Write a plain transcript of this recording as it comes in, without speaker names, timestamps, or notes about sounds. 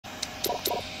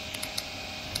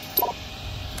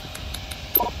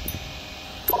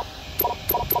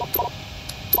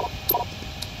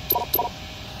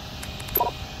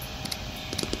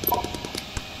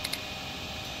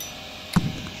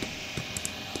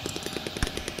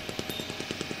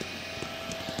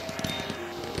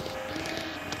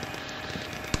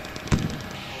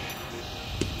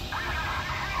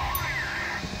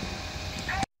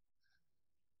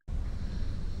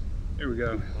we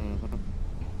go.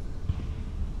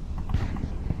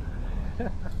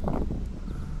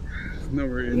 No,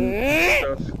 we're in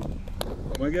stuff.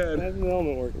 Oh my god. How's the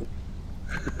helmet working?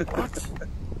 What?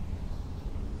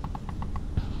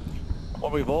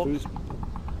 What we Volk?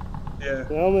 Yeah.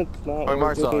 The helmet's not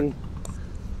working.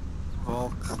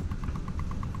 Volk.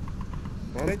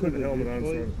 I'm putting the helmet on,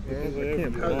 so I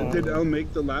can't. Did L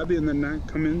make the lobby and then not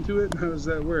come into it? How does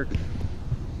that work?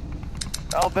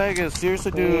 Al Vegas,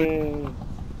 seriously, dude.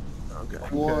 Okay.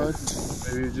 What?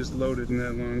 Maybe it just loaded in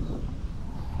that long.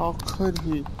 How could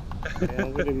he? Yeah,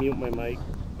 I'm gonna mute my mic.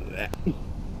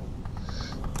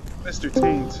 Mr.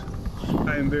 Taint,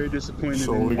 I am very disappointed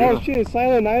in you. Oh shit,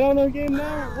 Silent Night on our game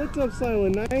now? What's up,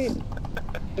 Silent Night?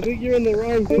 I think you're in the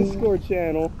wrong Discord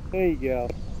channel. There you go.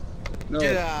 No.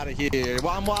 Get out of here.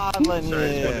 Well, I'm waddling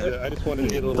here. I just wanted to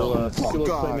get a little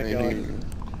excitement going.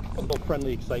 A little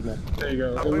friendly excitement. There you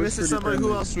go. Are we missing somebody?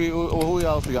 Who else we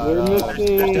got? We're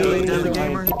missing Deadly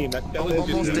Gamer?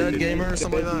 Almost Dead Gamer or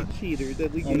something like that? Cheater,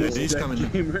 Deadly Almost He's coming.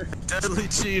 Gamer. Deadly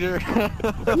cheater.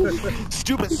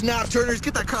 Stupid snap turners,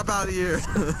 get that crap out of here.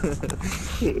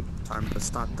 Time to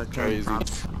stop the crazy.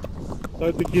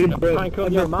 Start the game, bro.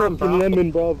 I'm your mom, bro.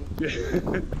 Lemon, bro.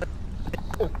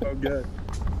 Oh god.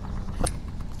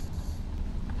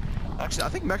 Actually, I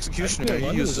think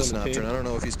Mexicutioner used the snap turn. I don't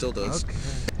know if he still does. Okay.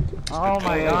 Oh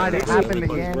my god, it happened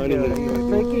again. You're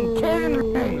freaking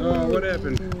kidding me. Oh, what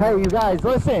happened? Hey, you guys,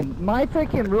 listen. My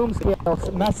freaking room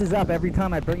scale messes up every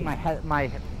time I bring my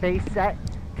face set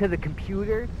to the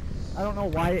computer. I don't know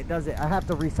why it does it. I have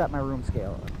to reset my room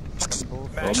scale.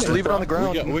 Just leave it on the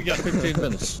ground. We got 15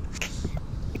 minutes.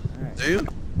 Right. Do you?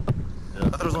 I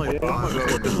thought it was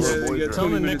only Tell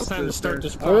me next time to start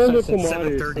this I run with process some at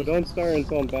water, so 7:30. don't start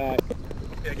until I'm back.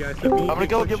 Yeah, guys, I'm gonna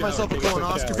go give myself a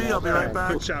colonoscopy. I'll be right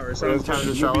back. Quick shower. Sounds Time to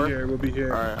good. shower? We'll be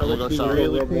here. Alright, I'm gonna go shower.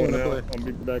 I'll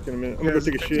be back in a minute. I'm gonna go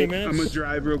take a shit. I'm gonna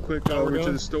drive real quick over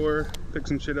to the store, pick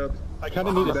some shit up. I kind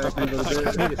of need a six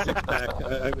pack.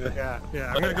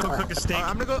 Yeah. I'm gonna go cook a steak.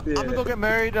 I'm gonna go get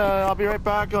married. I'll be right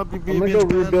back. I'm gonna go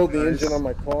rebuild the engine on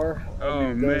my car.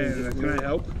 Oh man, can I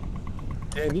help?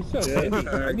 Yeah, you sound handy.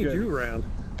 I need you around.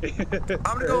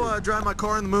 I'm gonna go drive my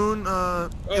car in the moon,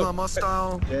 Elon Musk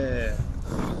style. Yeah.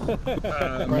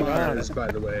 Mars, by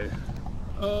the way.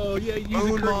 Oh yeah, you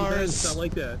Moon use Mars. I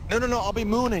like that. No, I'll be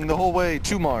mooning the whole way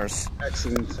to Mars.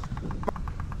 Excellent.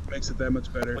 Makes it that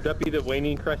much better. Would that be the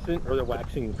waning crescent or the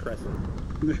waxing crescent?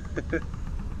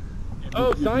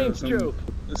 Oh, science joke.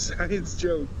 The science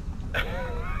joke.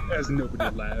 As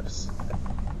nobody laughs.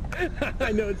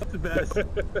 I know it's the best.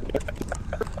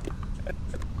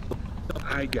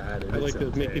 I got it. I like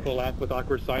to make people laugh with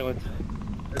awkward silence.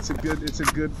 It's a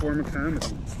good form of comedy.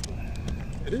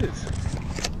 It is.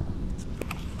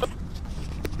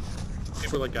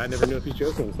 People are like, I never know if he's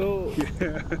joking. So,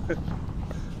 yeah.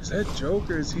 Is that a joke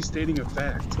or is he stating a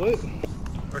fact? what?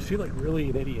 Or is he like really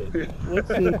an idiot? What's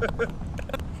the...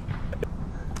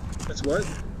 That's what?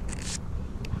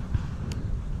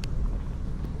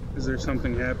 Is there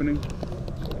something happening?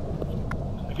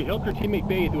 If you help your teammate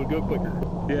bathe, it would go quicker.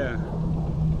 Yeah.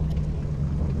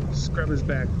 Scrub his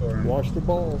back for him. Wash the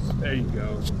balls. There you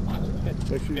go. Make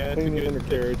sure you Yeah, clean the that's a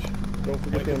undercarriage. Don't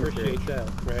forget the undercarriage. Appreciate that,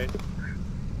 right?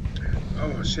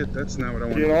 Oh shit, that's not what I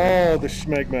want. Get all the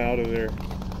schmegma out of there.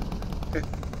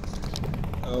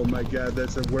 Oh my god,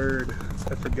 that's a word.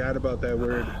 I forgot about that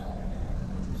word.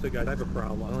 So guys, I have a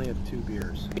problem. I only have 2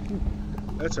 beers.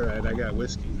 That's alright, I got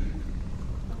whiskey.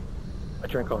 I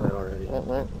drank all that already.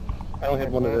 I only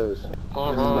had one of those.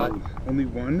 Only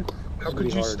one? How It's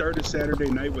could you hard. start a Saturday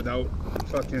night without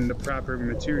fucking the proper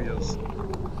materials?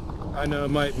 I know,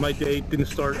 my day didn't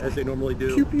start as they normally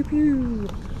do. Pew pew pew.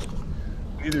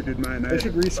 Neither did mine. They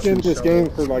should reskin this game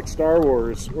for like Star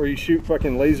Wars, where you shoot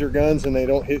fucking laser guns and they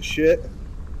don't hit shit.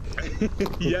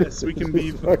 Yes, we can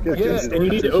be. Yes, and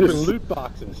you need to open loot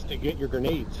boxes to get your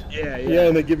grenades. Yeah, Yeah,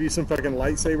 and they give you some fucking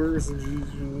lightsabers.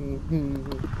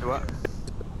 What?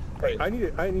 I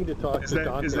need to talk to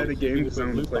Dante. Is that a game? Because I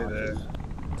don't loot play boxes. that.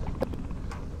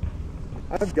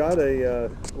 I've got a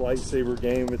lightsaber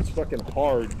game. It's fucking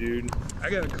hard, dude. I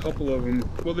got a couple of them.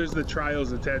 Well, there's the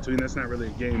Trials of Tatooine. That's not really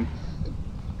a game.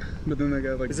 But then I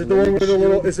got like. Is it the one where the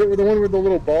little? Is it the one where the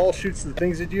little ball shoots the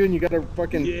things at you and you gotta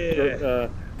fucking hit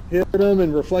them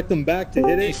and reflect them back to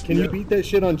hit it? Can you beat that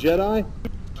shit on Jedi?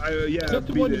 Yeah. Is that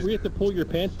the one where you have to pull your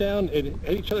pants down and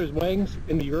hit each other's wangs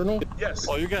in the urinal? Yes.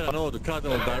 Oh, you gotta know the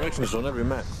cardinal directions on every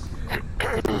map.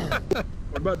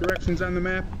 What about directions on the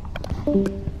map?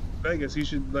 Vegas, you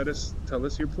should tell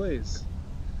us your plays.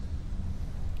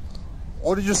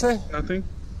 What did you say? Nothing.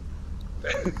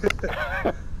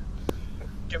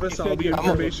 Give us all the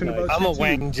information about I'm a your team.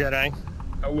 Wang Jedi.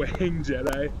 A Wang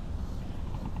Jedi.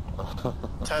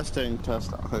 Testing,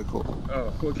 test. Okay, cool.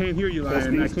 Oh, well, can't hear you,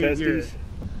 Lion. I can't hear it.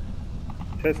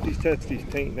 Testes,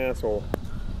 taint and asshole.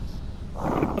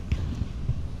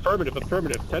 Affirmative,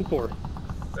 10-4.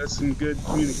 That's some good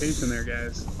communication there,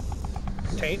 guys.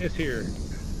 Taint is here.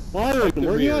 Lion,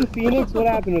 were you on Phoenix? What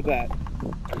happened with that?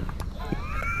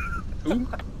 Who?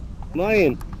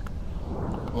 Lion.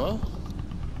 What?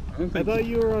 I thought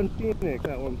you were on Phoenix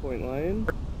at one point, Lion.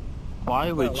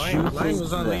 Why would you Lion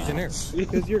was on Legionnaires.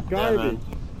 Because you're garbage.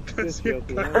 Because Just you're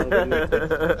joking.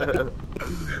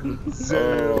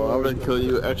 Oh, I'm gonna kill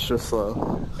you extra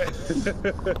slow.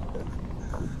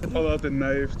 Pull out the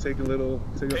knife, take a little.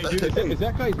 Hey, dude, is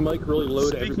that guy's mic really low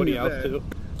to everybody else that, too?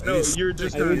 No, you're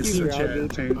just on team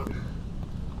chat, Tank.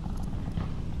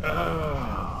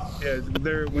 Yeah,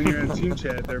 when you're on team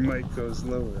chat, their mic goes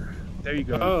lower. There you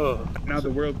go. Oh. Now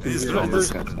the world can hear Hey,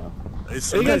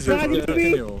 you guys talking to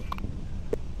me?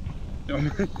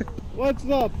 What's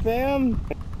up, fam?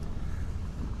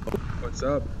 What's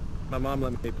up? My mom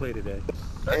let me play today.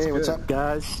 Hey, what's up,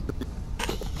 guys?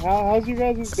 How's your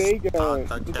guys' day going?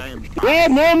 Damn. Yeah,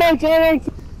 no, man,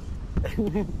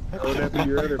 Oh, that'd be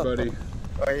your other buddy.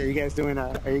 Are you guys doing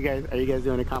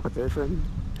a competition?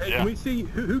 Hey, can we see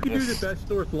who can do the best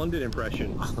North London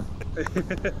impression?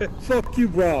 Fuck you,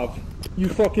 Rob. You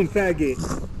fucking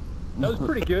faggot. That was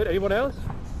pretty good. Anyone else?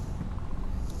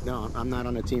 No, I'm not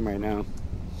on the team right now.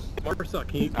 Marsa,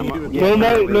 can you do it? Yeah,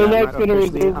 Nomad's gonna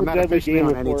reserve I'm the not deadly officially game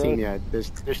on any for team us. yet.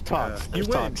 There's talks. You There's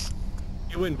win. talks.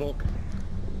 You win, Volk.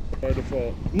 By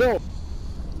default. No.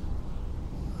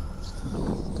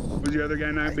 Was your other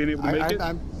guy not being able to make it?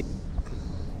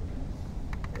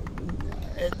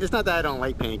 It's not that I don't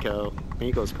like Panko.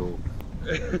 Panko's cool.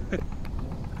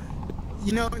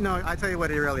 No, I tell you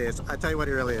what it really is.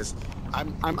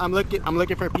 I'm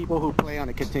looking for people who play on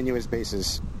a continuous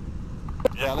basis.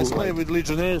 Yeah, let's play with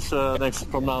Legionnaires next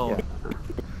from now on. Yeah.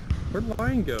 Where'd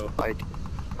Lion go? Like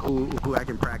who I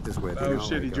can practice with. Oh, you know?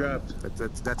 shit, he like,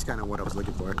 dropped. That's kind of what I was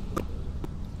looking for.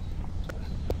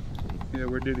 Yeah,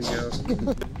 where did he go?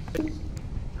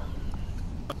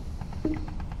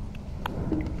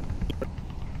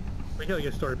 We gotta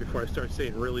get started before I start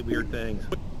saying really weird things.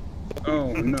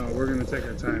 Oh, no, we're gonna take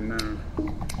our time now.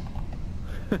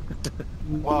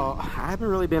 Well, I haven't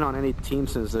really been on any team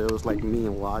since it was like me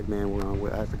and Logman were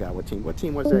on. I forgot what team. What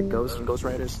team was that? Ghost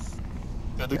Riders.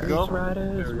 Good to go? Ghost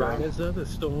Riders of the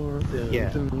Storm. Yeah.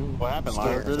 What happened,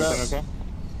 Lion? Is that okay?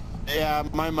 Yeah,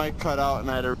 my mic cut out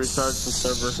and I had to restart the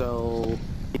server. So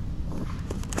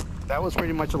that was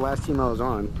pretty much the last team I was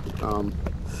on.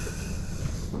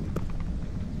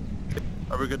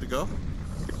 Are we good to go?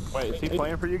 Wait, is he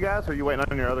playing for you guys, or are you waiting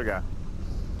on your other guy?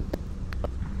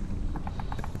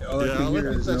 All I can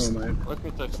hear is no, man. Let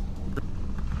me text.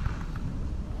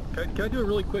 Can I do a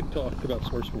really quick talk about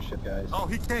sportsmanship, guys? Oh,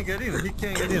 he can't get in.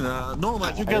 No,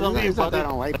 man, you I gotta leave, I buddy.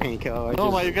 don't like Panko. No,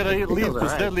 man, you gotta leave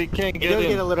because Deadly can't It get does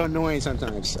in. get a little annoying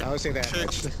sometimes. I would say that.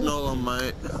 Check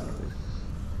Dolomite.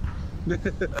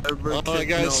 Everybody Alright, check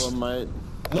guys. Dolomite.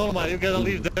 No, man, you gotta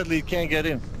leave. Deadly can't get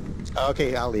in.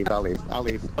 Okay, I'll leave.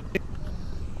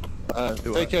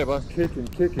 Take care, bud. Kicking.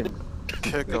 Kick him.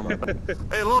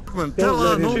 Hey, look, man, tell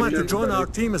let him Nomad in, to join our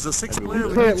everybody. team as a 6-player.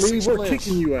 You can't leave. We're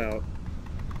kicking you out.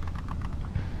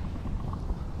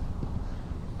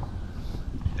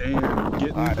 Damn, get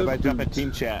in Alright, the everybody jump in boots.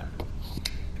 team chat.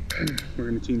 We're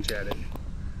gonna team chat it.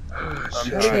 Oh,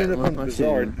 shit. How did we end up on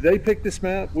Bizarre? Did they pick this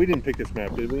map? We didn't pick this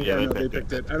map, did we? Yeah, No, they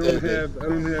picked it. I don't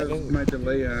have my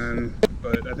delay on,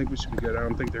 but I think we should be good. I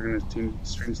don't think they're gonna team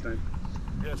stream snipe.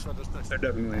 Yeah, so just They're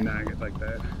definitely not get like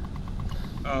that.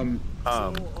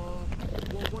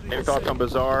 Any thoughts on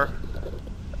Bazaar?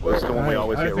 What's the one we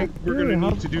always I hear? think we're gonna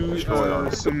need to do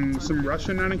some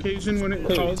Russian on occasion when it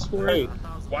calls for it.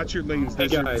 Watch your lanes.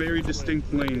 There's some guys. very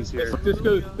distinct lanes here. This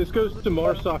goes to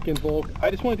Marsoc and Volk.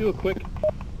 I just want to do a quick.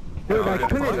 Dude, I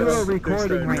couldn't do a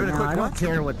recording right Doing a now. quick I don't what?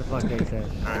 care what the fuck they say.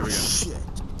 Alright, we go.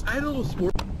 I had a little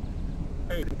sport.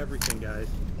 Hey, everything, guys.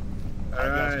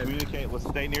 Alright, Communicate. Let's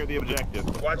stay near the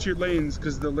objective. watch your lanes,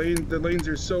 because the lanes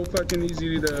are so fucking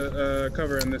easy to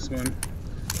cover on this one.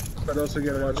 But also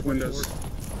gotta watch windows.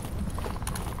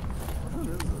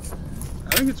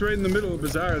 I think it's right in the middle of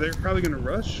Bazaar. They're probably gonna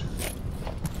rush.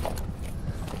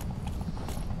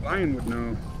 Lion would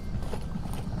know.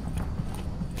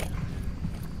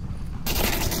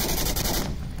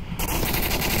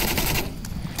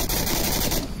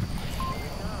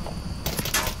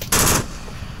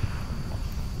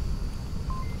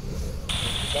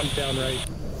 One down right.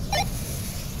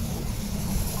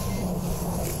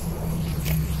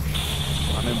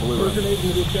 I'm in blue. Throw grenades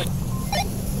into the check.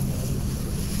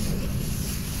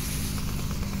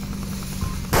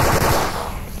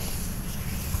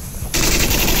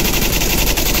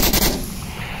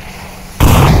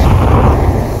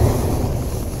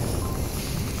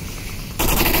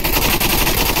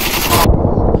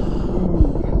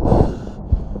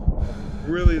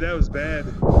 that was bad.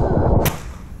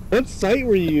 What sight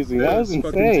were you using? That was fucking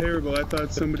insane. terrible. I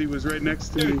thought somebody was right next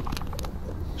to me.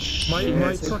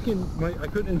 My fucking I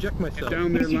couldn't inject myself. Get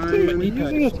down there, Were Lion. you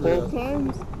using it 12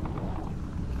 times?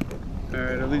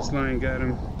 Alright, at least Lion got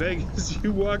him. Vegas,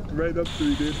 you walked right up to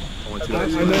me, dude. I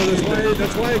know,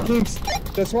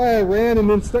 that's why I ran and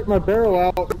then stuck my barrel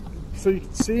out so you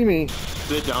could see me.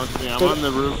 Sit down to me. I'm on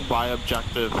the roof by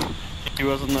objective. He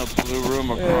was in the blue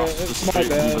room across the street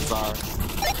from Bazaar.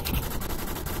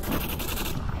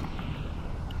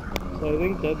 So I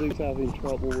think Dudley's having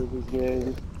trouble with his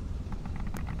game.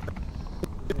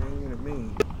 Aiming at me.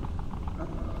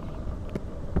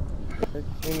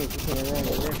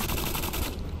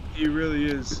 He really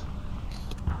is.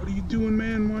 What are you doing,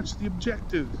 man? Watch the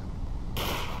objective.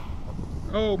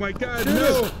 Oh my god,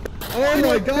 no! Oh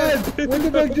my god! What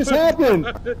the fuck just happened?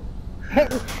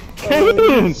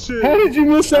 Kevin! How did you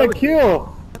miss that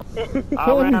kill? I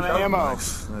ran out of ammo. I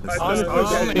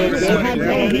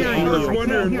was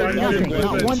wondering why you didn't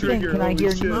pull that trigger. Can I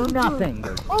hear nothing?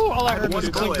 Oh, all I heard was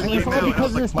click, click, It's all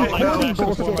because of this recording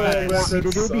bullshit that I want me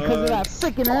to do because of that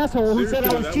freaking asshole who said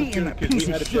I was cheating, that piece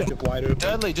of shit.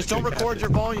 Deadly, just don't record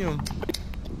your volume.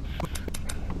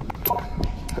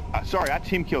 Sorry, I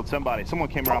team killed somebody. Someone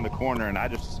came around the corner and I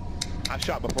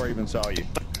shot before I even saw you.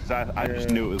 I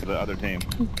just knew it was the other team.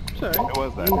 Sorry. It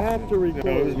was that. You have to record.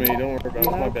 No, it was me. Don't worry about it. It's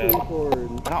my bad.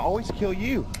 And I always kill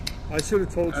you. I should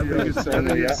have told you.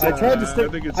 I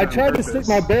tried to stick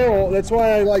my barrel. That's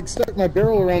why I like stuck my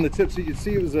barrel around the tip so you could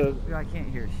see it was a. I can't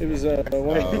hear shit. It was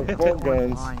one of the bolt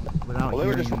guns. Well, they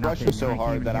were just rushing so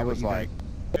hard that I was like,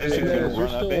 this is gonna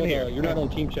run up in here. You're not on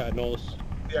team chat, Nolas.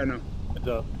 Yeah, I know. It's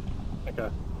up. Okay.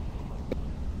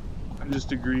 I'm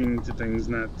just agreeing to things,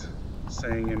 not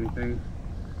saying anything.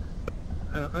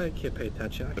 I can't pay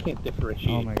attention. I can't differentiate.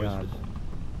 Oh my god.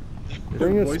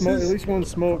 Bring a smoke, at least one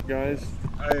smoke, guys.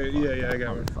 Yeah, I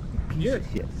got one. Yeah.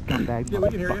 Shit, scumbag Yeah, we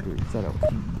can hear you. motherfucker said I was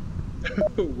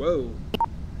cheating. Whoa.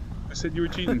 I said you were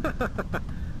cheating.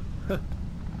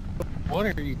 What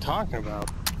are you talking about?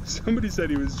 Somebody said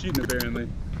he was cheating, apparently.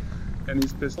 And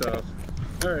he's pissed off.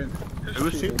 Alright. Who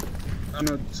was cheating? I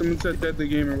don't know. Someone said Deadly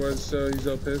Gamer was, so he's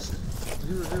all pissed.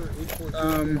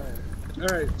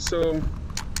 Alright, so...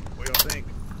 What do you think?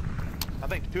 I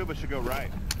think two of us should go right.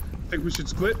 Think we should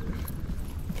split?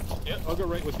 Yeah, I'll go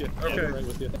right with you. Okay. I'll go right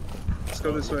with you. Let's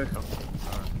go this way.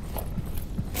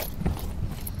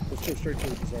 Let's go straight to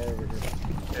the bazaar over here.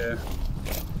 Yeah.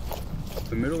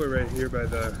 The middle or right here by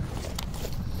the...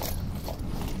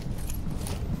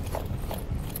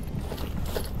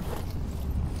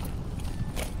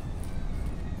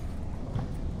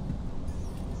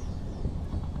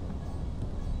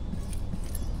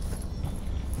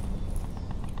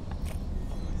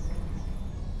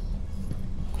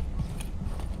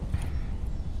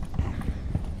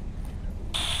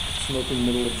 Smoke in the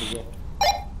middle of the bazaar.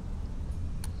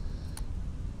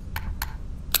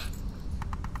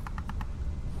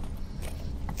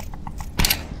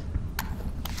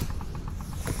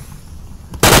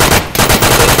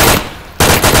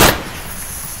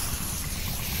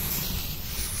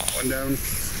 One down.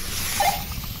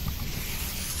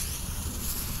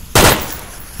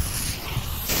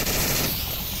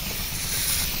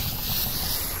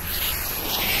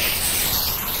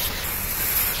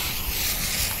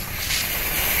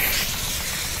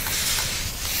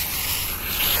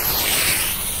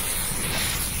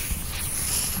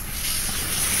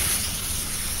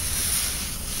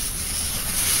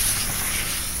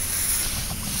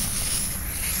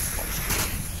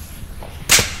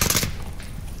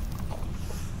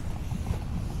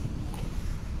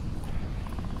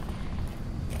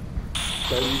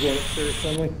 So you going upstairs,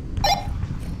 Sunny?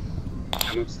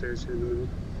 I'm upstairs here in the middle.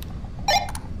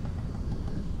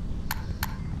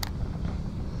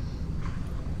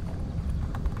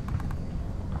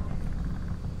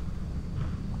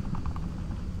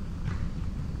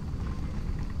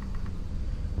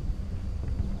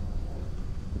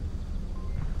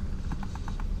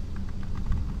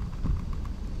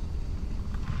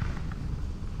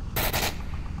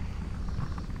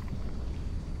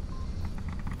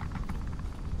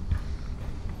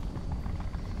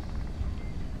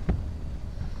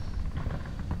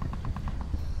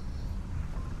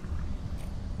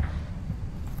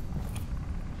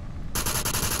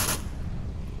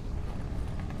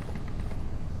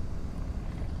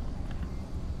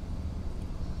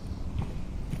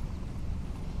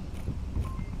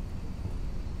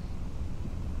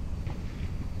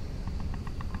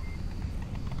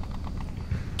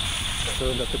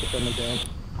 That took a friendly down.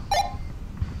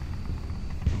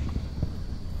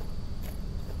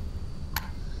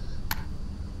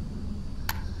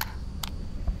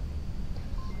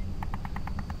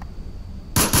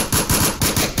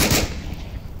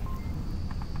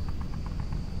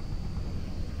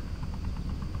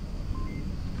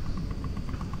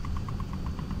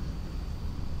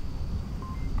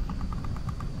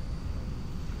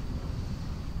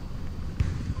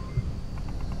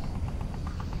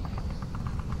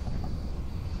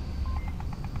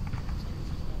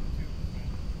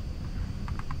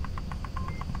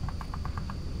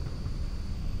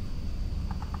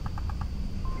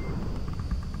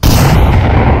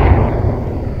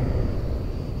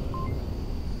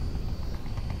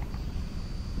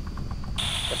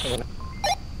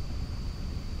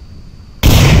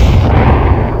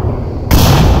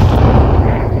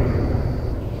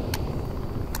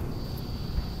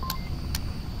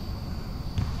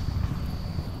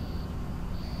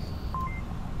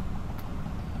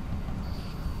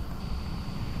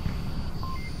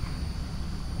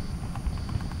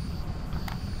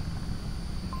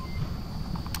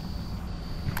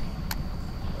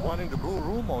 One in the blue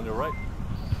room on your right.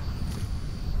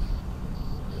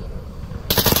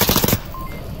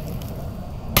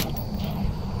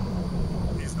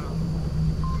 He's not.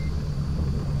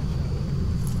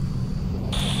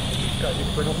 Guys, you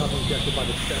bring up on the objective by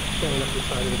the steps standing up the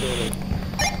side of the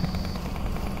building.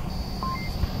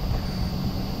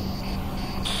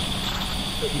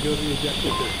 So if you go to the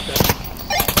objective, there's steps.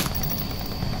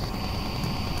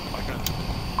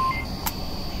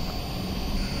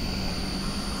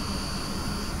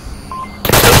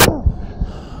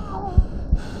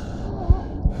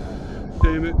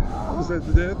 Damn it. Was that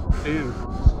the death? Damn.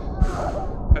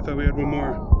 I thought we had one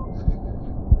more.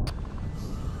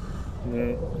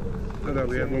 Yeah. I thought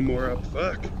we had one more up.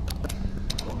 Fuck.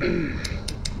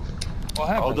 What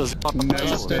happened? Oh, does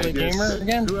Nice Stanley Vegas. Gamer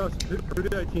again? Who else? Who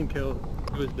did I team kill?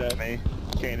 Who was that? Me,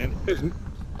 Kanan.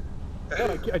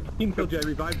 Yeah, I team killed you. I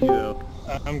revived you though.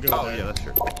 I'm good. Oh yeah, that's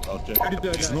true. okay? Who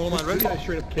did Is no man who ready? did I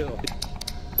straight up kill?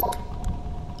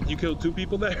 You killed 2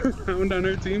 people that round on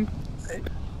our team?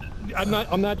 I'm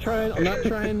not trying to.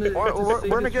 We're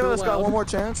gonna give this guy loud. one more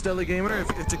chance, Deadly Gamer,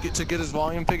 to get his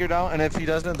volume figured out, and if he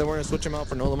doesn't, then we're gonna switch him out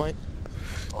for Nolamite.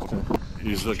 Okay.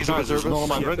 He's a reservist. no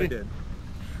man Yes, I ready? did.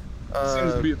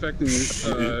 Seems to be affecting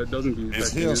you. Doesn't be Is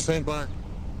affecting he you. on standby?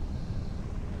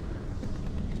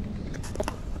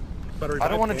 But I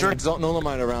don't want to jerk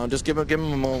Nolamite around. Just give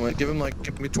him a moment. Give him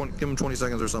 20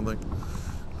 seconds or something.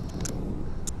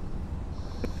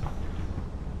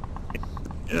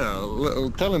 Yeah,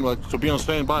 tell him like to be on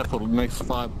standby for the next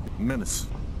 5 minutes.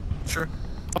 Sure.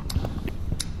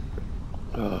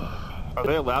 Are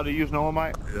they allowed to use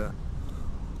Nolamite? Yeah.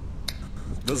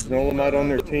 Is Nolamite on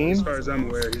their As team? far as I'm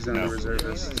aware, he's not a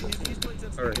reservist.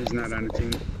 Or he's not on the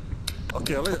team.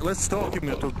 Okay, let's talk him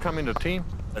to come in the team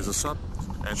as a sub,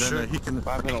 and then Sure. he can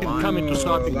line. come into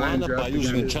starting Line lineup by draft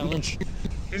using a again. challenge.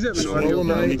 He's having So audio he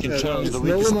problems. can Nolamite, challenge is the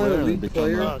weakest Nolamite player a and league become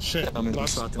player? come into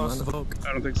starting lineup.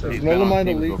 I don't think so. He's Is been on Nolamite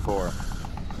teams elite? before.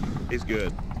 He's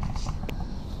good.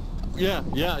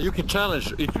 Yeah, you can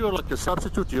challenge. If you're like a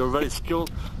substitute, you're very skilled,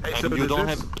 and So you does don't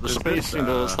this- have the does space this, in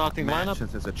the starting match, lineup,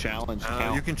 since it's a challenge,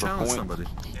 count you can for challenge points? somebody.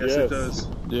 Yes, Yes. it does.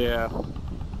 Yeah.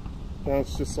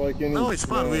 Sounds just like any. No, it's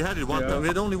fun. We had it one Yeah. time. We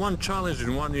had only one challenge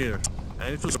in 1 year,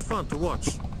 and it was fun to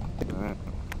watch.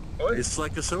 What? It's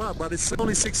like a survival, but it's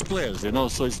only 6 players, you know,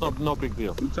 so it's no big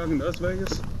deal. You talking to us,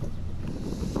 Vegas?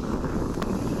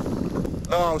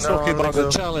 No, I was talking about the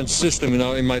challenge system, you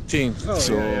know, in my team. Oh,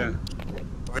 so yeah.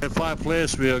 we have 5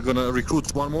 players. We are gonna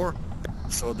recruit 1 more.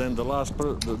 So then the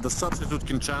the substitute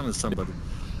can challenge somebody,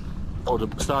 or the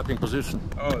starting position.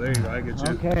 Oh, there you go. I get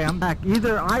you. Okay, I'm back.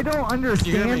 Either I don't hear me?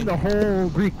 understand the whole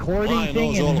recording Ryan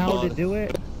thing knows and all how about to it. do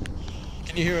it.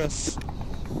 Can you hear us?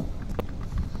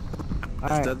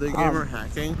 Alright, Deadly Gamer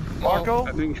hacking. Marco?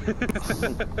 I think.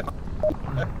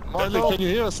 Marco, can you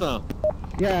hear us now?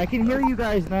 Yeah, I can hear you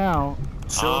guys now.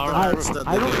 All I, right.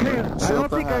 I don't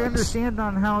think I understand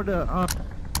on how to. Alright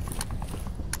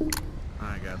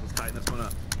guys, let's tighten this one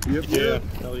up. Yep. Yeah.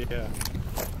 Hell yeah.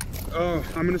 Oh,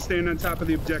 I'm gonna stand on top of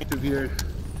the objective here,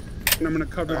 and I'm gonna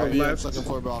cover the left Second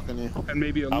floor balcony. and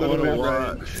maybe a little bit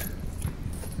right.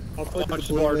 I'll play Watch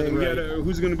the the blue lane. We got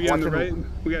who's gonna be on the right?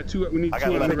 We got 2. We need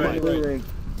 2 on the right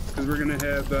because we're gonna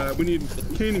have. We need.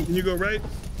 Kanan, can you go right?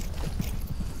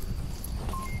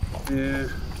 Yeah.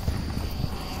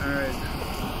 All right.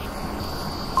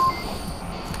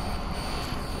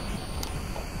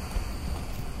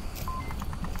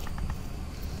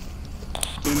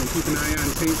 Kanan, keep an eye on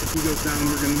Tank. If he goes down,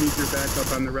 we're gonna need your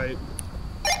backup on the right.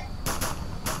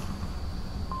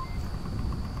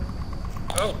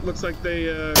 Oh, looks like they.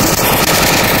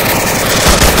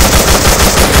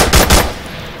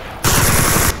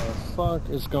 fuck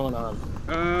is going on?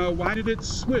 Why did it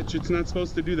switch? It's not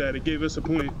supposed to do that. It gave us a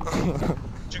point.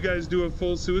 Did you guys do a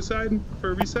full suicide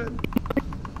for a reset?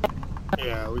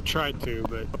 Yeah, we tried to,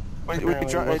 but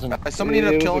Somebody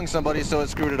ended up killing somebody, so it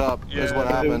screwed it up. Is what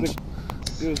happened.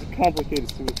 It was a complicated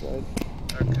suicide.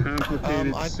 A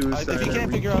complicated suicide. If you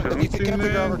can't figure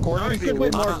out, recording, good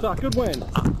win, Marstock. Good win.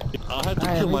 I had to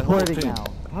I kill am my whole recording team. now.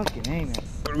 Fucking Amos.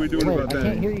 What are we doing Wait, about I that?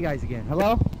 can't hear you guys again.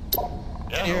 Hello?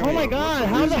 Yeah, Oh my god,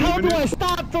 how the hell do I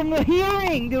stop from the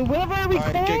hearing? Dude, whenever I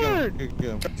record!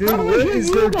 Dude, How do I what hear is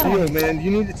you their guys? deal, man?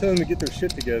 You need to tell them to get their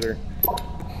shit together.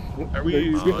 Are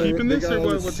we keeping this or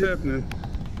what's happening?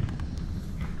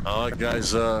 Alright,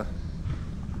 guys,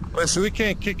 listen, we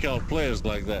can't kick out players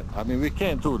like that. I mean, we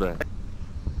can't do that.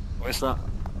 It's not,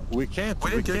 we can't.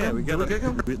 We can't. We gotta kick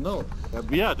him? No.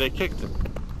 Yeah, they kicked him.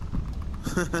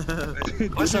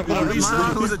 Listen, I'm gonna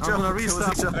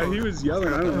restart. He was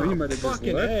yelling. I don't know. He might have just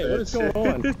Fucking left hey, that what is going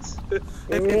on?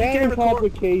 We're having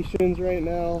complications right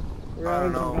now. We're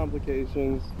having some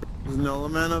complications. Is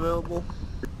Nolaman available?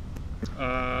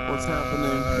 What's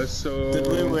happening? So did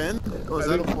we win? Was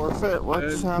that a forfeit?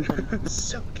 What's happened? I'm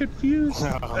so confused.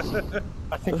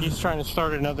 I think he's trying to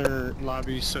start another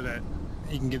lobby so that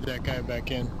he can get that guy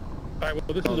back in. Alright, well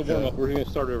this is a warm-up. We're going to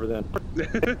start over then.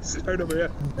 Start over, yeah.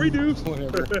 Redo!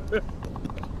 Whatever.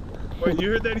 Wait,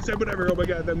 you heard that? He said whatever. Oh my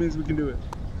god, that means we can do it.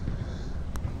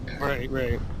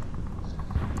 Right.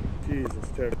 Jesus,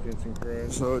 Jackson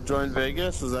Christ. So join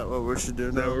Vegas? Is that what we should do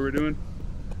Is now? that what we're doing?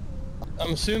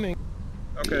 I'm assuming.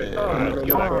 Okay. Yeah. I'm gonna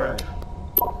go back around.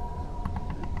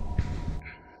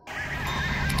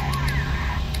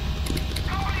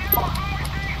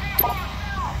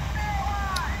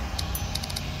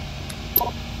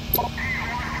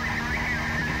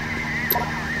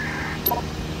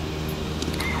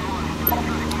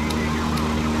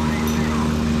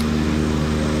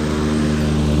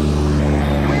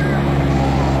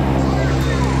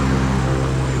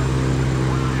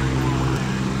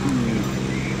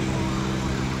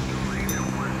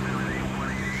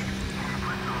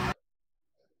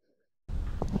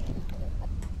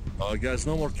 Guys,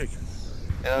 no more kicking.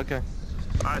 Yeah, okay.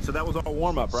 Alright, so that was our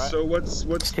warm-up, right? So what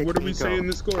are we saying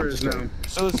the score is now?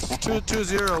 So it's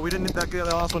 2-0. We didn't, that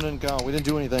last one didn't count. We didn't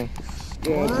do anything.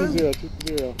 Yeah, 2-0, 2-0.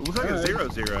 It looks like a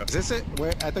 0-0. Is this it?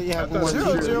 Where, I thought you had thought one.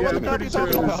 0-0. What the fuck are you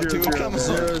talking about, dude?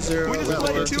 0-0. We just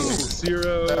played 2.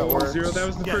 0-0. That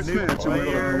was the first match. Right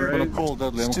here. I'm gonna call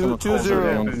Dudley. I'm 2-0. gonna call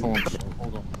Dudley on the phone.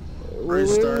 Hold on. We're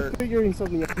Restart. figuring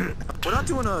something out. We're not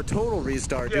doing a total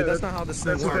restart, dude. Yeah, that's not how this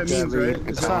thing That's what works. that means, right?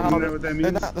 Is that what that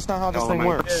means? That's not how this thing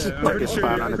works. Yeah,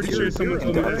 I'm pretty sure someone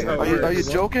told me that's how it works. Are you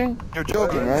joking? You're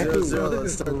joking, right? 0-0.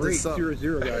 Let's start this up.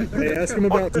 0-0, guys. Hey, ask him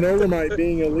about Nolamite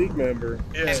being a league member.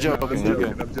 Yeah, He's joking.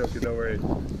 I'm joking. Don't worry.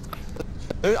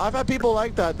 I've had people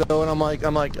like that though, and I'm like,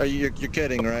 you're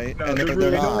kidding, right? No, And they're they're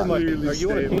really not. clearly Are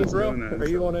you on a team, stable bro? doing that. Are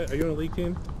you on a league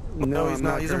team? No, he's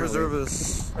not. He's a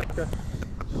reservist.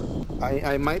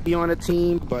 I might be on a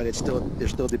team, but they're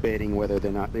still debating whether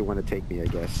or not they want to take me, I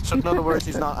guess. So in other words,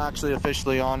 he's not actually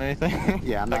officially on anything.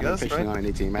 Yeah, I'm not officially on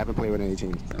any team. I haven't played with any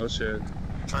team. Oh shit.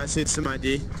 Try to see some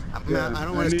ID. Yeah, I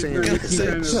don't want to say need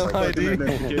anything. some ID.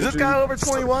 fucking Is this guy over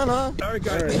 21, huh? Alright,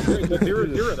 guys.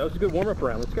 0-0. That was a good warm-up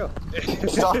round. Let's go.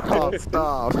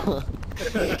 Stop.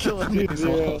 Killing me.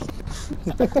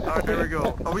 Alright, here we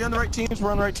go. Are we on the right teams?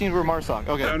 We're on the right teams. We're Marsok.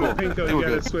 Okay, Down cool. to Pinko, you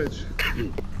gotta switch.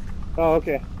 Oh,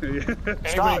 okay.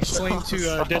 Anybody explain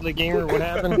to Deadly Gamer what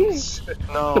happened?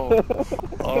 No.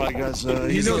 Alright, guys,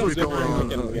 he's not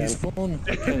replying on his phone.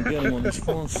 I can't get him on his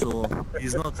phone, so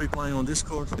he's not replying on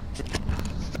Discord.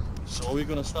 So we're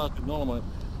gonna start with Norman.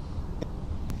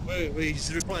 Wait,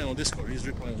 he's replying on Discord.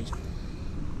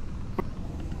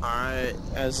 Alright,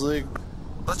 as League.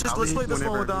 Let's play this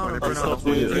one without him.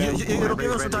 It'll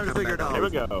give us some time to figure it out. Here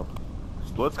we go.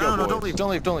 Let's go, No, boys. don't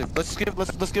leave. Let's give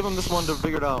him this one to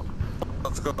figure it out.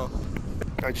 Let's go.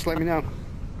 Alright, just let me know.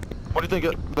 What do you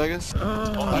think, Vegas?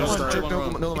 I don't want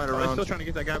to No matter Are they still around. trying to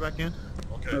get that guy back in?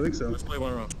 Okay, I think so. let's play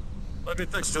one round. Let me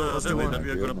text you Let's do Dudley one. that we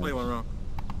are gonna play one round.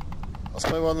 Let's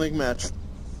play one league match.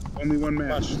 Only one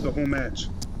match, the whole match.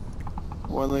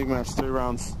 One league match, 3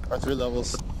 rounds. Or 3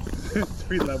 levels.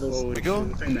 3 levels. We go?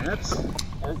 3 maps?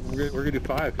 We're gonna do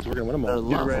 5 because we're gonna win them all.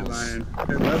 You're right, Lion.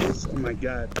 3 levels? Oh my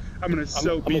god. I'm gonna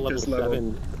beat this level.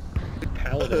 7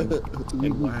 paladin.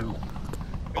 And wow.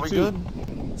 Are we good?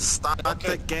 Start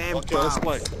the game. Okay, let's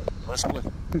play.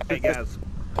 Hey guys,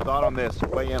 thought on this.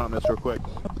 Weigh in on this real quick.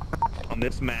 On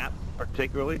this map,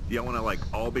 particularly, do y'all want to like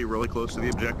all be really close to the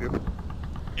objective?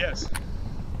 Yes.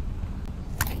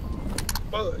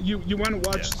 Well, you want to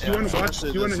watch. Yeah,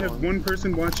 you want to have one. one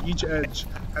person watch each edge,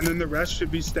 and then the rest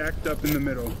should be stacked up in the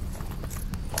middle.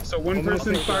 So one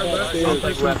person far left, one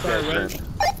person far right.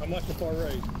 I'm watching far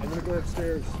right. I'm gonna go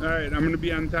upstairs. All right, I'm gonna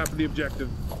be on top of the objective.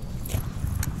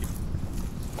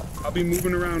 I'll be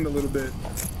moving around a little bit.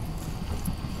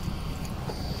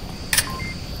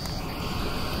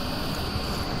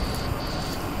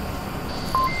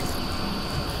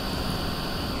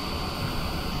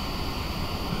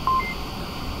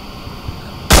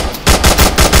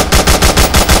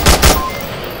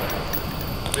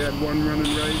 We had one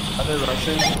running right. Are they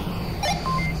rushing?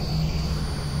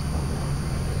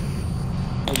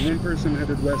 One person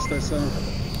headed west, I saw.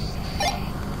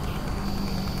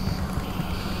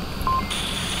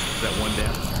 that one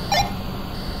down?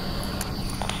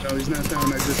 No, he's not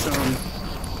down. I just saw him.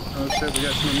 Oh shit, we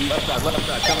got some. Left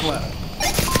side, coming left.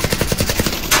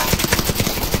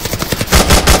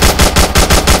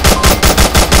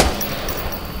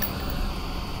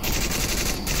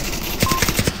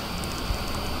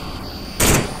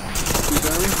 You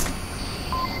down?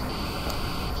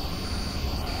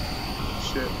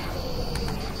 Shit.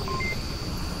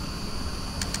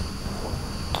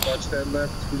 Watch that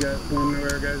left. We got one of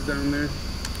our guys down there.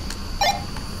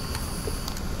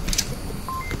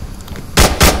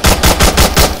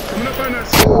 Coming up on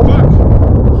us. Fuck!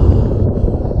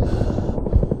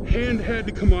 Hand had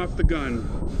to come off the gun.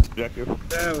 Objective.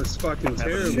 That was fucking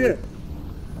terrible. Shit.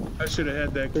 I should have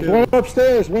had that There's kill. one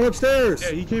upstairs. One upstairs.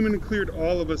 Yeah, he came in and cleared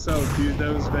all of us out, dude.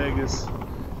 That was Vegas.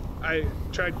 I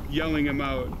tried yelling him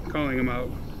out, calling him out.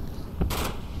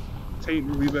 Tate,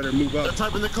 we better move up.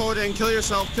 Type in the code in. Kill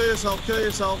yourself. Kill yourself. Kill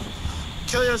yourself.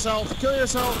 Kill yourself. Kill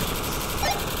yourself.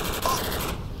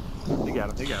 Oh. You got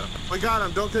him. You got him. We got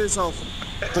him. Don't kill yourself.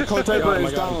 The code typer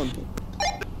is down.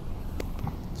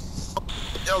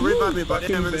 Yo, revive me,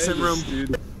 buddy. I'm in the same room.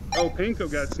 Dude. Oh, Panko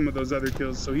got some of those other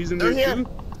kills, so he's in there too?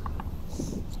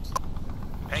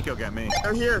 Panko got me.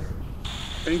 They're here.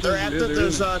 They're at the,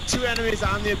 there's 2 enemies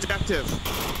on the objective.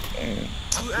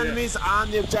 2 enemies on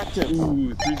the objective.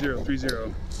 Ooh, 3-0,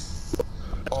 3-0.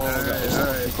 Alright.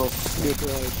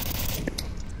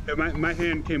 Yeah, my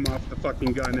hand came off the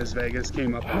fucking gun as Vegas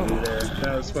came up over there.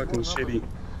 That was fucking shitty.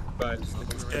 But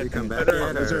Did he come back that's yet,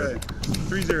 alright. or?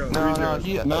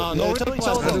 3-0. No, tell us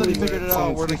that he figured it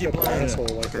out. We're gonna keep playing. We're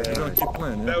gonna keep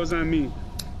playing. That was on me.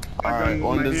 My hand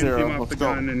came off the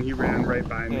gun and he ran right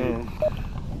by me.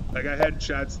 Like I had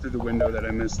shots through the window that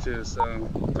I missed too, so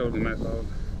totally my fault.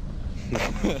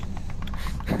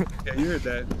 Yeah, you heard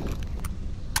that.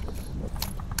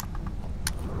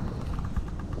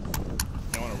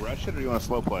 You want to rush it or you want to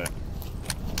slow play it?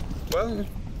 Well,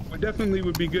 we definitely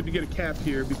would be good to get a cap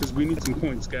here because we need some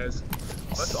points, guys.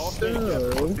 Let's all stay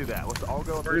together. Let's do that. Let's all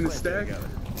go. We're gonna stack.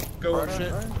 Go Rush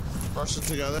it. Rush it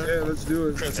together. Yeah, let's do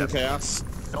it. Create some chaos.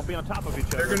 Don't be on top of each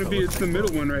other. They're gonna be. It's the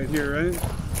middle one right here, right?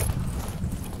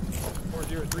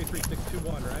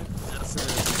 4-0-3-3-6-2-1, right? Yes, it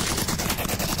is.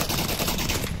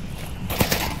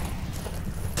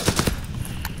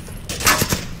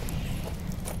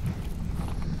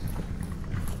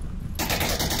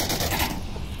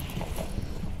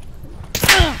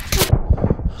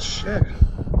 Shit.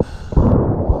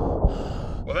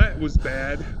 Well, that was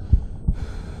bad.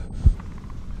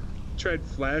 Tried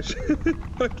flash.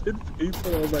 Fucking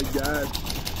people. Oh my god.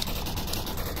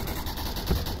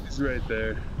 He's right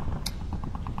there.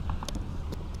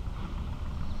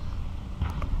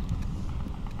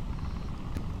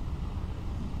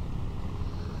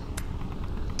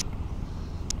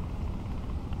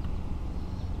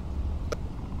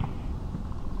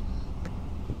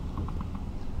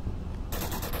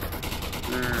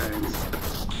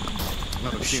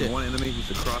 I've seen one enemy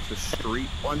who's across the street.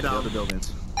 One down. The other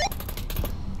buildings.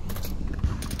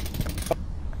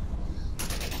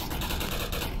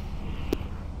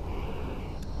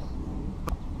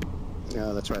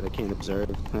 Oh, that's right. I can't observe.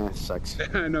 Sucks.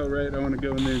 I know, right? I want to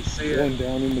go in there and see it. One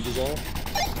down in the bazaar.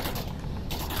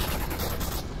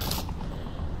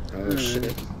 Oh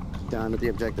shit! Down at the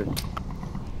objective.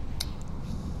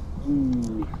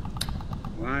 Ooh,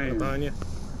 lion. On you.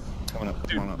 Coming up.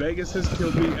 Dude, Vegas has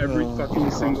killed me every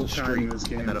fucking single time in this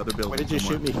game. That other building. Where did you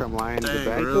shoot me from, Lion? Dang, The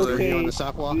back? really? Were you on the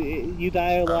south wall? You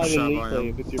die a lot in shot by replay him.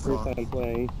 if it's your first time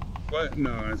playing. What?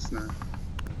 No, it's not.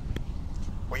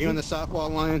 Were you on the south wall,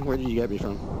 Lion? Where did you get me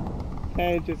from?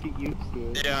 Kind of just get used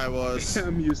to it. Yeah, I was.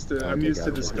 I'm used to. I'm Okay, used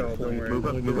to got it. the skull. Don't worry. Move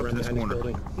up to this corner.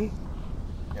 Building.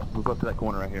 Yeah, move up to that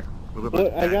corner right here. Move up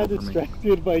Look, I got diagonal for me.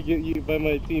 distracted by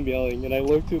my team yelling, and I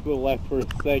looked to the left for a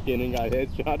second and got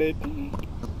headshotted.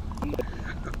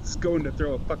 I was going to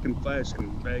throw a fucking flash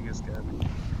and Vegas got me.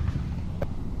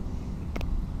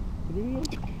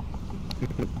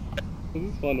 This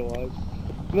is fun to watch.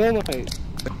 No, no,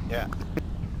 Yeah.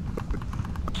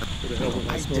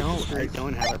 I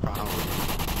don't have a problem.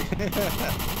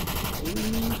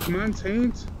 Come on,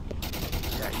 Taint.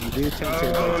 Yeah, you do tend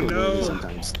to Oh, like to no. win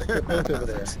sometimes. Over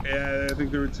there. Yeah, I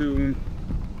think there were two of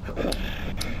them.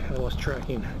 I lost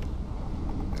tracking.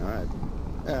 All right.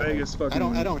 Vegas fucking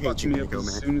I don't hate fucked you, me up Nico, as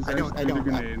man. soon as I threw the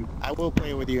grenade. I will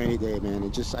play with you any day, man.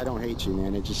 It just, I don't hate you,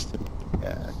 man. It just,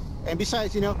 and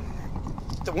besides, you know,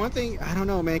 the one thing, I don't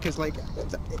know, man, because like,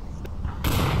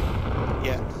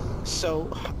 yeah,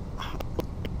 so,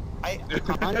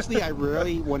 honestly, I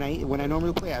rarely, when I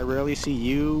normally play, I rarely see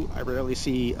you, I rarely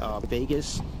see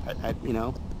Vegas, you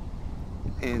know,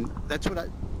 and that's what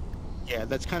Yeah,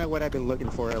 that's kind of what I've been looking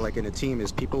for, like in a team,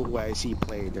 is people who I see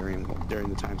play during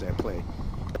the times I play.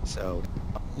 So.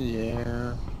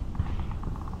 Yeah.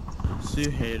 So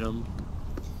you hate him.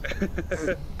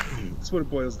 That's what it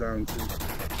boils down to.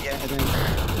 Yeah, and then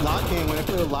Logman, when I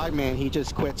play with Logman, he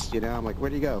just quits, you know? I'm like,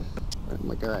 where'd he go? I'm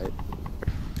like, alright.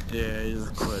 Yeah, he's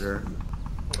a quitter.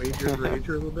 Rager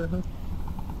a little bit, huh?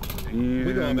 Yeah,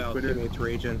 We go about teammates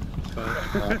raging. It's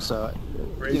fine. So,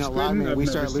 you know, Logman, we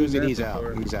start losing, he's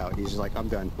out. He's out. He's just like, I'm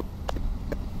done.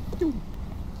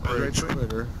 Rage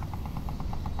quitter.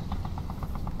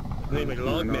 Name it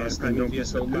Logman. Don't be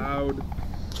so loud.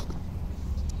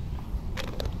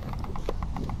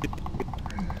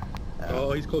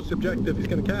 Oh, he's close to objective. He's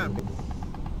gonna cap.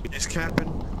 He's capping.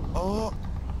 Oh!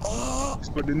 Oh!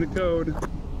 Just put in the code.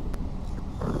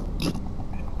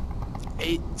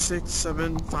 8, 6,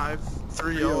 7, 5,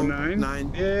 3, 0, 9.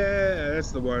 9. Yeah,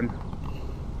 that's the one.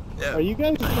 Yeah. Are you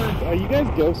guys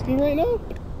ghosting right now?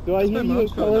 Do I hear you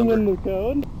calling in the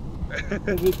code?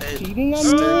 Is it cheating on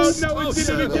me? Oh no, it did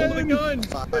it Hold the again! gun.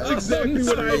 That's exactly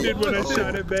what I did when I Oh,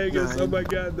 shot at Vegas. 9. Oh my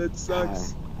god, that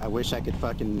sucks. I wish I could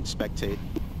fucking spectate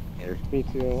here. Me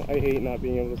too. I hate not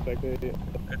being able to spectate it.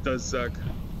 It does suck.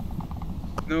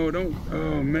 No, don't.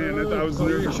 Oh man, I thought I was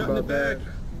nervous about that.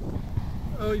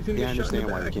 Oh, he's gonna Yeah, I get shot in understand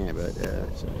the why you back. can't, but yeah.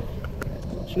 So.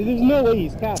 There's no way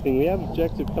he's capping. We have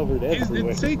objective covered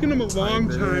everywhere. It's taking him a long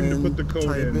time to put the code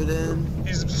Type in. it in.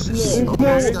 He's slow.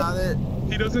 He's got it.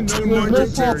 He doesn't know There's no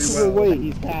numbers very possible well. way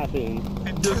he's capping.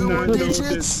 He does Two not more know digits?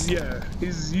 this. Yeah,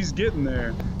 he's getting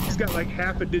there. He's got like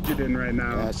half a digit in right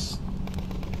now. Yes.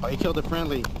 Oh, he killed a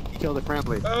friendly. He killed a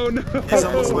friendly. Oh no! He's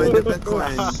almost minded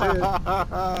Bitcoin.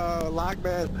 Oh,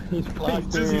 Lockman. He's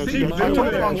blocked.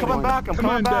 I'm coming back. I'm Come on,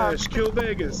 coming back. Dash, kill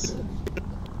Vegas.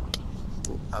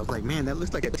 I was like, man, that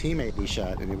looks like a teammate he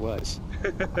shot, and it was.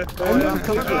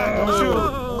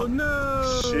 Oh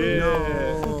no! Shit.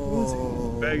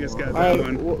 No. Vegas got that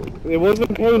one. It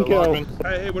wasn't pain kill.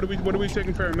 Hey, what are we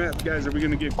taking for our map, guys? Are we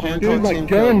gonna get Dude, my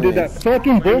gun did that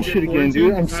fucking bullshit again,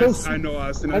 dude. I'm so. I know,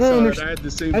 Austin. I don't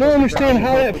understand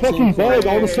how that fucking bug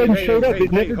all of a sudden showed up.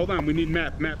 It never. Hold on, we need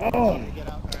map. Oh.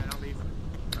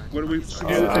 What are we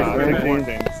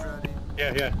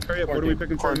Yeah. Hurry up, what are we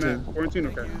picking for a map? Quarantine,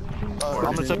 okay.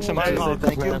 I'm gonna take some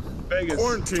Thank you. Vegas.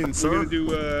 Quarantine, sir. We're gonna do,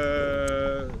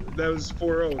 that was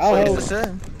 4-0. I'll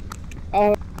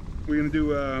help. We're gonna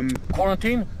do,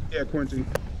 Quarantine? yeah, quarantine.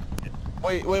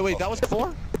 Wait, that was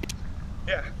 4?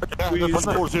 Yeah. Yeah, We that's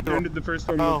 4-0. ended the first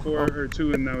one with 4 or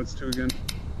 2, and now it's 2 again.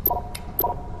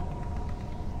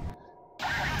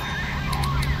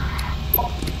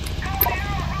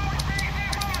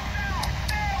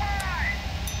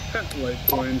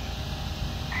 Litecoin.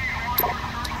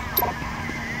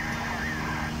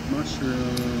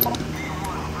 Mushroom.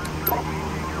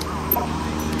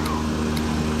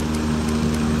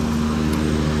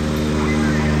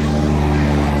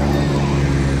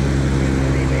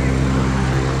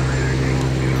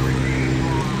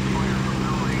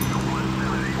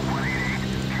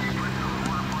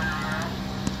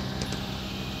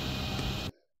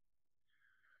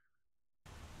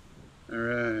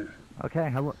 Alright.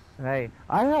 Okay, hey,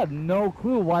 I have no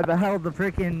clue why the hell the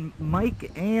freaking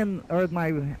mic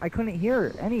I couldn't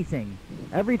hear anything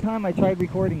every time I tried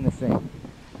recording this thing.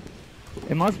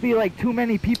 It must be like too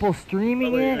many people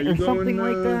streaming it or something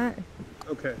like that.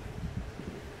 Okay.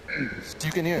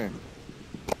 You can hear.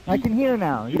 I can hear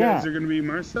now, You yeah. guys are gonna be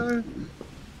Marseille?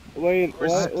 Wait, We're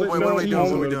what? splitting what are we teams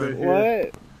doing? a What are we little doing? bit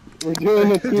here. What? We're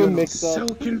doing a team mix So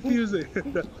up. confusing.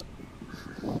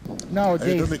 No,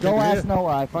 Hey, Jace, go ask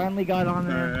Noah. I finally got on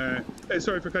there. Alright. Hey,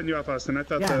 sorry for cutting you off, Austin. I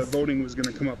thought the Yes. voting was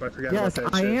gonna come up. I forgot Yes,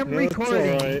 about that I shit. am No, it's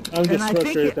recording. alright. I'm just and I think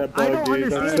frustrated at that I bug, don't dude.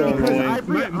 That's understand so because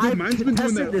annoying. Mine's been doing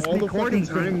tested that this all the fucking recording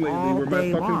time thing lately, all where my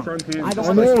day fucking long. front hand I don't just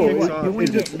understand kicks what off. doing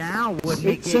It just- it now would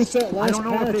make Since it. that I last don't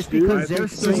know if it's patch, dude. because I they're think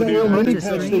so, Since that dude. little streaming mini the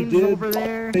patch they streams did, over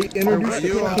there. they introduced the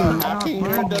You fucking... hacking here,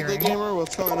 I'm Deadly hearing. Gamer?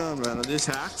 What's going on, man? Are these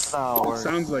hacks?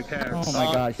 Sounds like hacks. Oh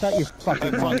my gosh, shut your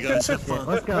fucking Have fun, mouth. guys. Have fun.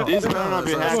 Let's go. These better not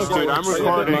be hacks, dude. I'm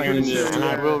recording and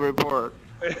I will report.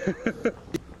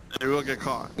 They will get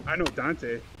caught. I know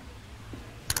Dante.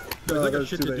 There's like a that's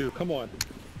shit too to late. do. Come on.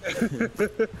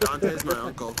 Dante's my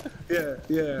uncle. Yeah.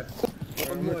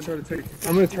 I'm gonna try to do Okay,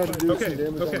 some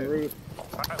damage okay. on the roof.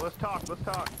 Alright, let's talk.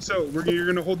 So you're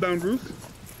gonna hold down roof.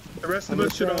 The rest of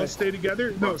us should all stay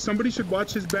together. No, somebody should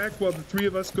watch his back while the 3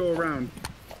 of us go around.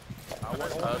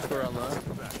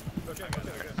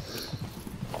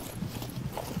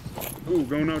 Ooh,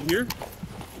 going out here?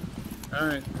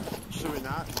 Alright. Should we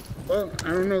not? Well, I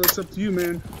don't know. That's up to you,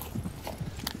 man.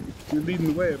 You're leading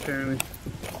the way, apparently.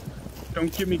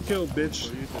 Don't get me killed, bitch.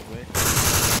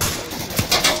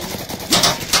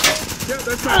 Yeah,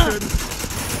 that's not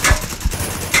good.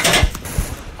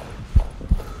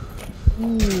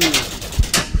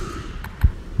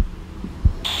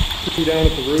 Put you down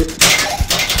at the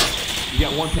roof. You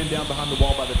got one pinned down behind the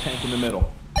wall by the tank in the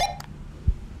middle.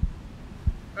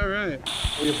 Alright.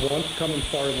 We have one coming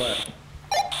far left.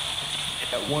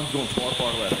 That one's going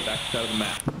far left, back side of the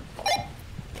map.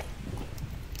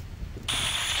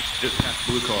 Just past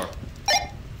the blue car.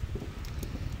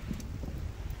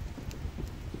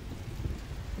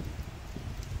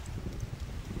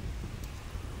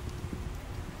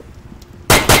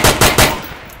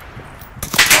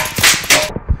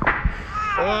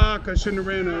 Fuck, I shouldn't have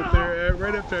ran out there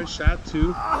right after I shot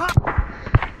two.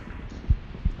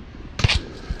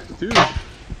 Dude.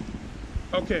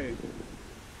 Okay.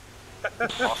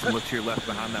 Awesome, look to your left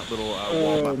behind that little wall.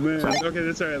 Oh, man. Okay,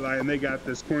 that's alright, Lion. They got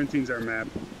this. Quarantine's our map.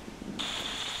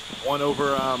 One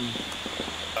over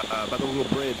by the little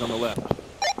bridge on the left.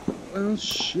 Well,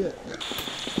 shit.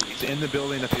 He's in the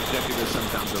building that the objective is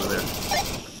sometimes over there.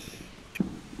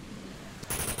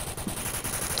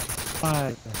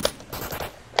 Alright.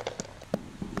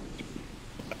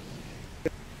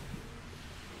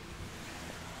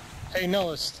 Hey,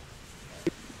 Noelist.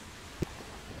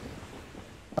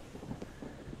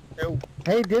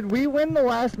 Hey, did we win the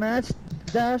last match,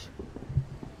 Dash?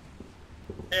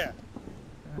 Yeah.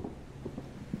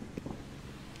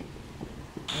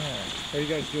 How you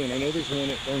guys doing? I know there's one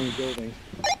at Barney Building.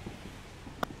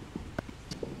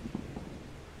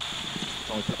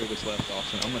 It's only 3 of us left,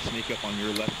 Austin. I'm going to sneak up on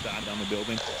your left side down the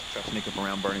building. Try to sneak up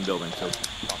around burning building, so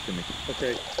talk to me.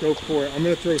 Okay, go for it. I'm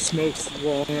going to throw smokes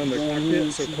along on the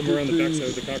cockpit, so come around the backside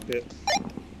of the cockpit.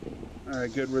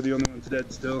 Alright, good. We're the only ones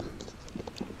dead still.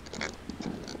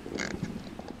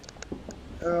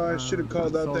 Oh, I should have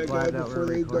called out that guy before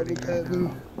they double tapped me.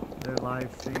 They're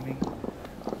live streaming.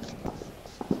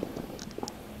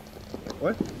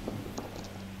 What?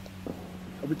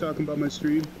 Are we talking about my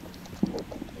stream?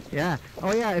 Yeah.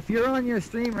 Oh yeah, if you're on your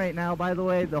stream right now, by the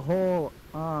way, the whole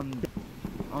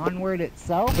Onward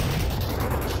itself,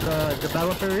 the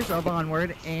developers of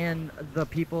Onward and the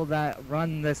people that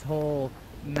run this whole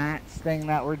match thing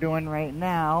that we're doing right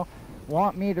now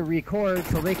want me to record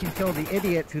so they can show the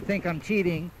idiots who think I'm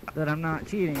cheating that I'm not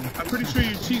cheating. I'm pretty sure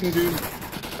you're cheating, dude.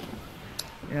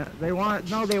 Yeah, they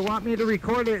want me to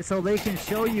record it so they can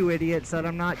show you idiots that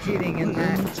I'm not cheating and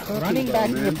that running back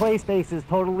to your play space is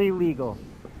totally legal.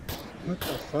 What the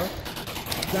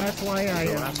fuck? That's why I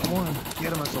am. Last one.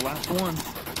 Get him, that's the last one.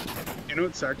 You know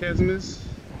what sarcasm is?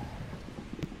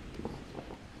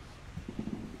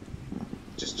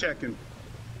 Just checking.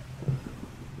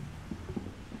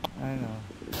 I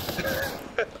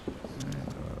know.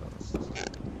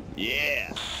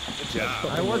 Yeah. Good job.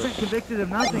 I wasn't convicted of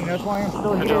nothing, that's why I'm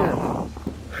still here.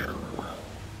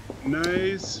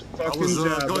 Nice fucking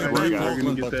job. Going Buddy. back, We're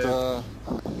gonna get that.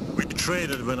 we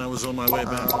traded when I was on my way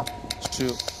back.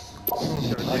 Shoot.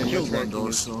 I killed one though,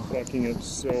 so. Fucking it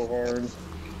so hard.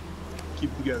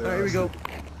 Keep together. Alright, here we go.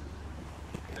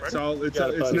 It's all. It's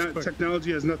not.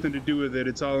 Technology has nothing to do with it.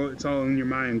 It's all in your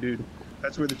mind, dude.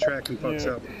 That's where the tracking fucks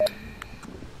up.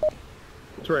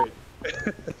 That's right.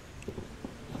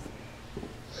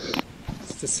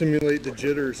 It's to simulate the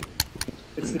jitters.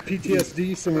 It's the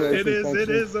PTSD simulation. It is. function. It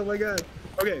is. Oh my god.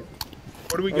 Okay.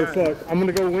 What do we Oh got? fuck! I'm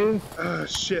gonna go win.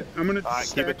 Shit. I'm gonna.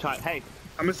 Keep it tight. Hey.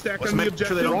 I'm gonna stack Let's on the make sure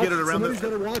objective. they don't get it around Somebody's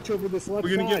gotta watch over this left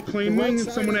We're gonna side. get plane The right wing and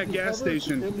side someone I at can gas cover.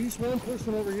 station. At least one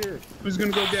person over here. Who's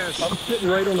gonna go gas? I'm sitting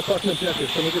right on the fucking objective.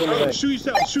 Somebody get on the Oh, way. shoot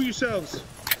yourselves! Shoot yourselves!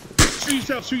 Shoot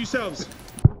yourselves! Shoot yourselves!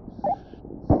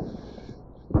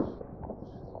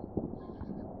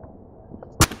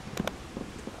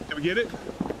 Did we get it?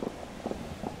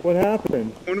 What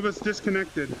happened? One of us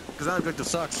disconnected. Because that objective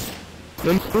sucks.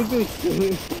 Did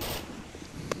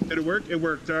it work? It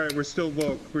worked. Alright, we're still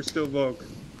Volk. We're still Volk.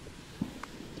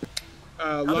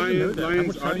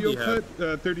 Lion's audio cut?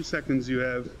 30 seconds you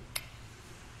have.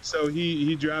 So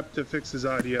he dropped to fix his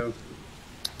audio.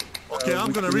 Okay,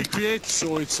 I'm gonna recreate,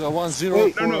 so it's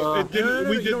 1-0 for... No, it didn't. no,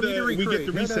 We you did don't need to we get recreate.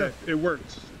 the No, no, no. reset. It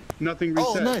worked. Nothing reset.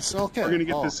 Oh, nice, okay. We're gonna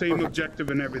get the same perfect. objective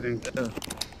and everything. Oh,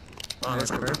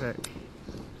 that's good. Perfect.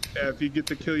 Yeah, if you get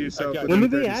to kill yourself Okay. within When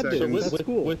did 30 they add this? seconds. That's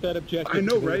cool. With that objective. I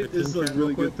know, go to right? the This is team a chat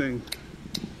really real good thing.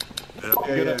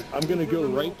 I'm gonna go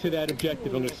right to that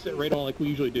objective. I'm gonna sit right on like we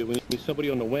usually do. We need somebody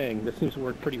on the wing. That seems to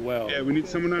work pretty well. Yeah, we need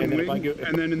someone on And then if I wing, go-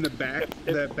 and then in the back,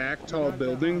 that back tall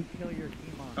building,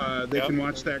 they can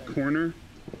watch that corner,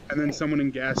 and then someone in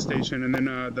gas station, and then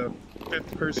the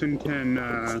fifth person can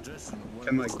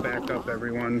like back up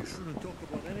everyone.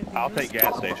 I'll take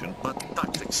gas station. But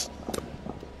tactics.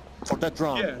 For that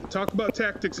round. Yeah, talk about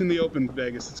tactics in the open,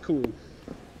 Vegas. It's cool.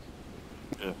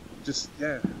 Yeah. Just,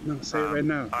 yeah, no, say it right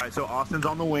now. Alright, so Austin's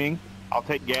on the wing. I'll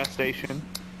take gas station.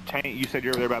 Tank, you said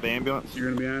you're over there about the ambulance? You're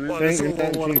gonna be on it? Well, Thank that's you, all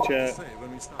thank I wanted you, to chat. say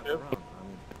when we start the round.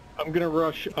 I'm gonna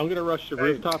rush the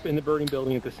rooftop and the burning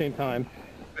building at the same time.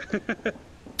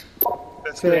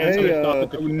 That's So, good. hey,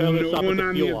 No one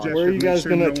on the objective. where are you guys Make sure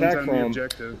gonna no one's attack on the from?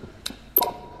 objective.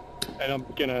 And I'm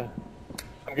gonna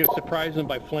surprise them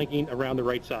by flanking around the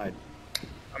right side.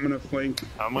 I'm gonna flank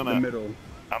the middle.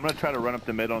 I'm gonna try to run up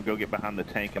the middle and go get behind the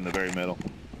tank in the very middle.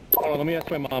 Hold on, let me ask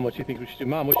my mom what she thinks we should do.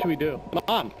 Mom, what should we do?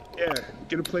 Mom! Yeah,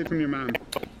 get a play from your mom.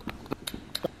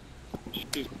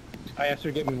 I asked her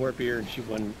to get me more beer and she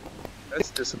wouldn't.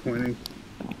 That's disappointing.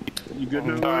 You good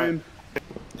now, Ryan?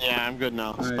 Yeah, I'm good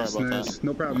now. Nice, Sorry about nice. that.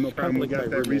 No problem, no problem. We got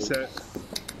that reset.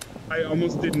 I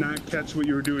almost did not catch what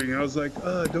you were doing. I was like,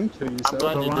 don't kill yourself.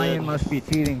 So Ryan must be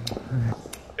cheating.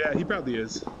 Yeah, he probably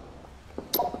is.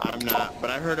 I'm not, but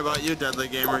I heard about you, Deadly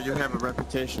Gamer. You have a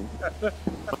reputation.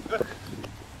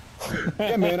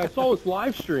 Yeah, man, I saw his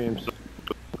live streams.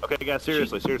 Okay, guys,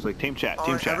 seriously. Team chat.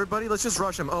 Everybody, let's just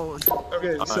rush him. Oh.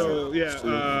 Okay, so,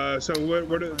 yeah, so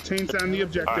what are Taint's on the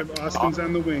objective, Austin's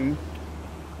on the wing.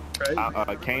 Right?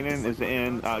 Kanan is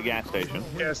in gas station.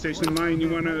 Gas station. Lion, you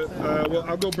want to, well,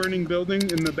 I'll go burning building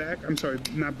in the back. I'm sorry,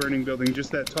 not burning building,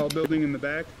 just that tall building in the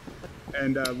back.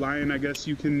 And Lion, I guess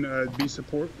you can be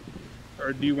support.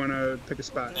 Or do you want to pick a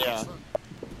spot? Yeah.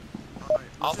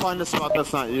 I'll find a spot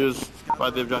that's not used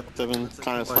by the objective and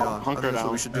kind of hunker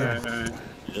down. We should do.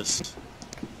 Yes.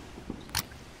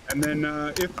 And then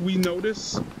if we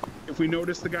notice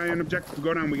the guy on objective to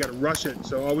go down, we got to rush it.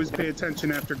 So always pay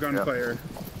attention after gunfire.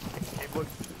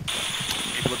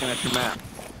 Keep looking at your map.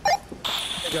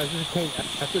 Hey guys, this is Tank.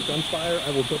 After gunfire,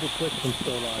 I will double click if I'm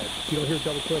still alive. If you don't hear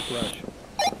double click, rush.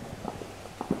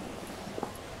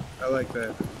 I like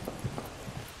that.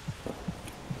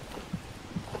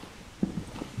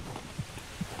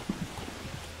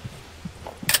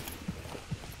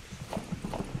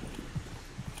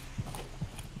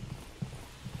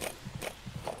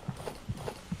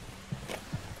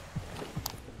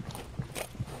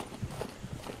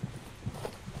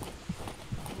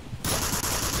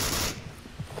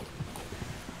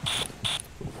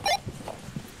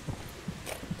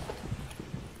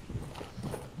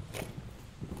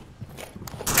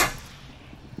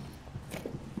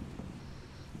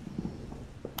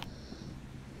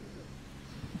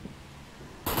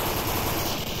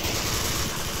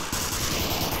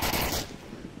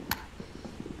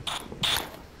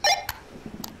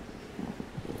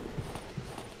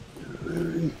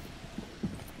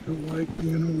 Don't like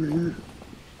being over here.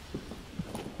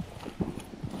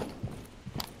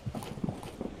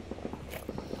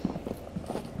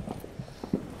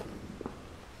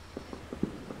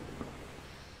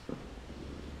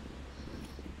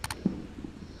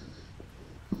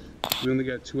 We only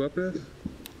got 2 up there?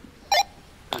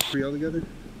 Or 3 altogether?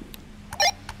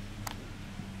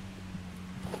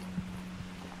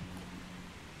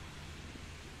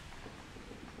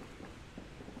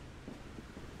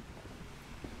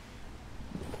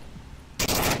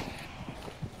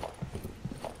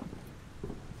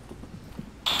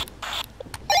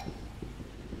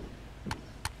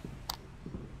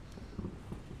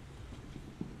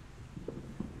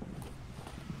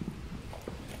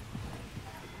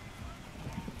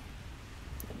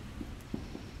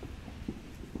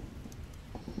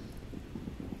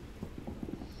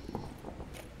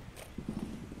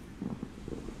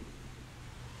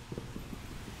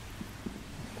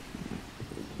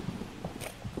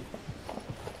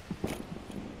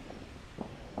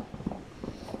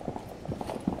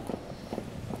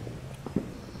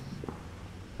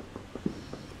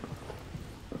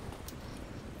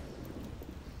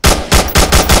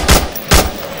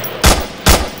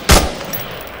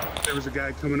 There was a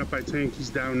guy coming up by tank, he's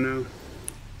down now.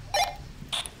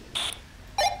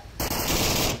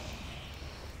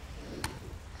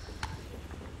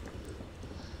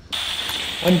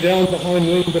 I'm down behind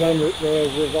wing, but I'm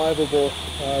revivable.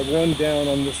 1 down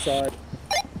on this side.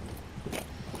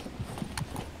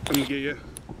 Let me get you.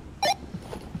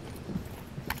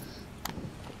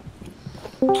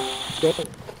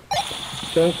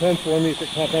 Don't come for me if it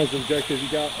compounds objective. You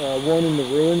got 1 in the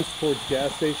ruins towards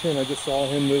gas station. I just saw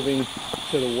him moving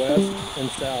to the west and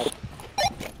south.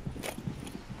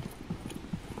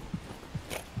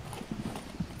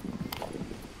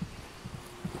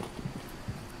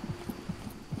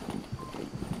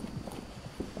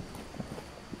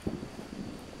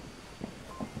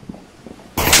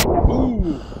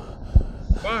 Ooh!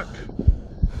 Fuck!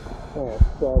 Oh,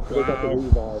 fuck. They got the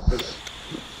revive.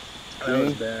 That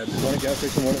was bad. 1 at gas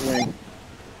station, 1 at wing.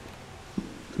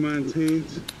 Come on, Taint.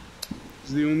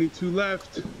 There's the only 2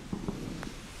 left.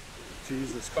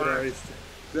 Jesus Christ.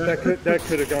 That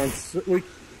could have gone.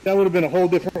 That would have been a whole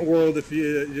different world if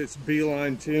you just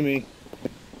beeline to me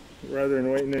rather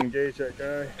than waiting to engage that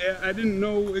guy. Yeah, I didn't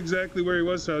know exactly where he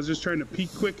was, so I was just trying to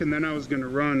peek quick, and then I was gonna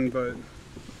run, but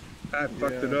I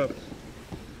fucked it up.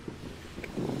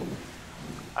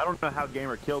 I don't know how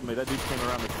Gamer killed me. That dude came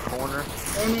around the corner.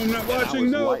 Oh no, I'm not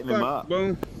watching. No, fuck. Well,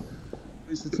 at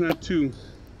least it's not two.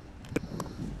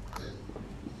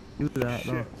 Do that,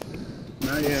 though.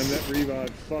 Nice. Damn, that revive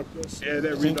fucked us. Yeah,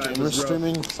 that revive was rough.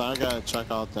 streaming, so I gotta check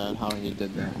out how he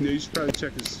did that. Yeah, you should probably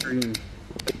check his stream.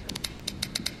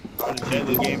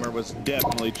 The Gamer was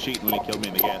definitely cheating when he killed me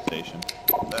in the gas station.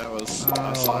 That was...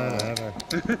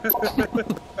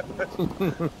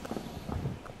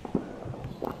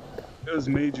 It was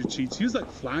major cheats. He was like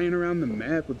flying around the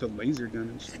map with the laser gun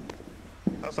and shit.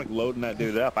 I was like loading that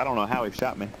dude up. I don't know how he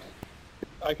shot me.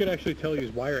 I could actually tell he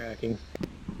was wire hacking.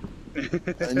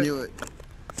 I knew it.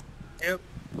 Yep.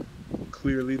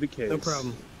 Clearly the case. No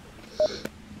problem.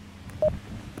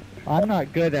 I'm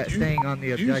not good at staying on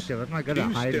the objective. I'm not good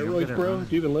at hiding. Steroids, bro?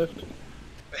 Do you even lift?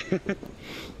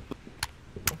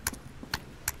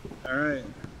 Alright.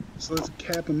 So let's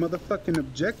cap a motherfucking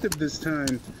objective this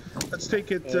time. Let's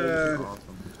take it,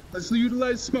 let's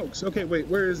utilize smokes. Okay, wait,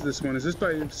 where is this one? Is this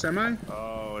by semi?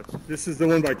 Oh, this is the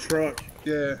one by truck.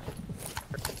 Yeah.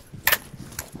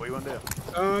 What do you want to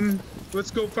do?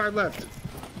 Let's go 5 left.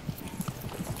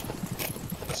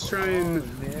 Let's try and...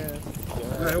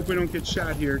 I hope we don't get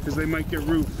shot here, because they might get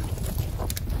roof.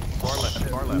 Far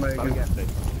left, by the gas station.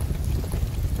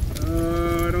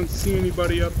 I don't see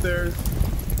anybody up there.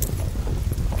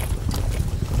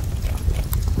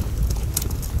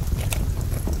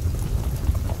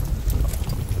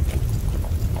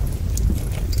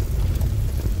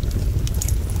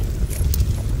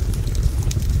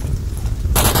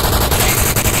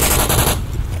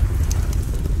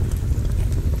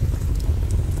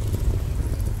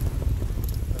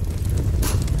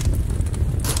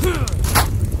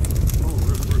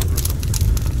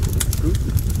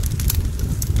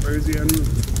 Where is he on roof?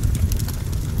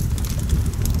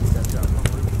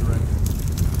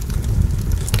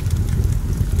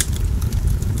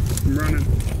 I'm running.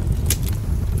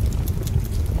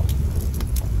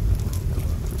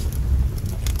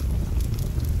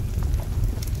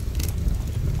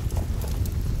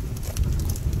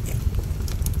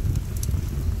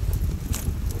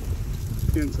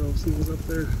 Can't tell if someone's up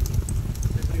there.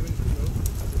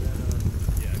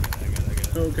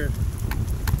 Oh, okay.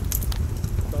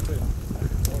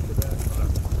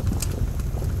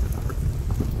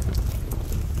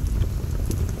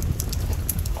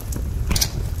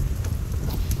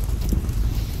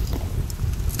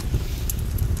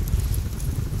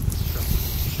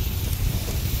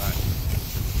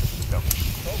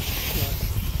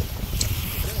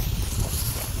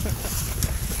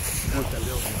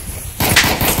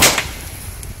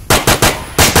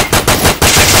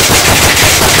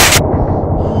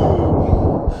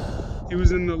 He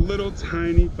was in the little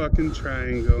tiny fucking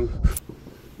triangle.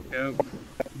 Yep.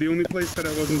 The only place that I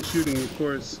wasn't shooting, of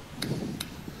course.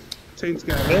 Taint's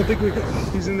got it. I don't think we could.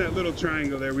 He's in that little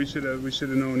triangle there. We should have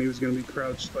known he was gonna be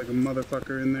crouched like a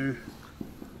motherfucker in there.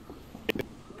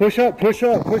 Push up, push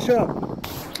up, push up.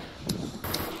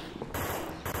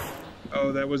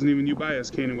 Oh, that wasn't even you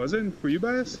bias, Kanan, was it? Were you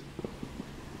bias?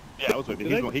 Yeah, I was with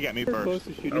you. He got me first. Close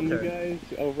to shooting you guys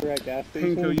over at gas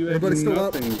station. Pinko, you had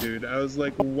nothing, dude. I was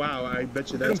like, wow, I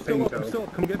bet you that's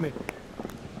Pinko. Come get me.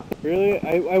 Really?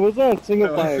 I was on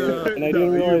single fire, and I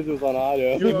didn't realize it was on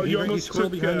auto. You almost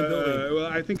took, well,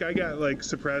 I think I got, like,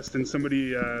 suppressed, and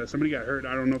somebody got hurt.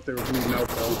 I don't know if they were bleeding out,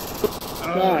 though. Oh,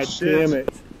 God damn it.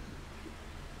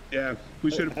 Yeah, we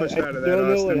should have pushed out of that, I don't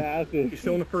know Austin. what happened. He's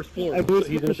still on the first floor. I was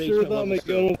for sure thought my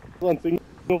gun was on single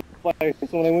fire,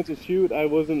 so when I went to shoot, I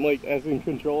wasn't, like, as in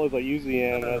control as I usually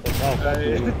am, and I was like, oh, fuck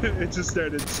it. It just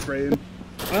started spraying.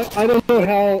 I don't know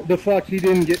how the fuck he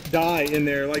didn't die in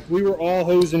there. Like, we were all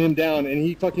hosing him down, and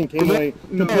he fucking came away.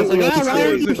 No, I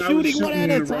was shooting one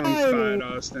at a time.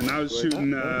 Austin. I was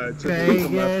shooting to the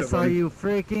left of him. Are you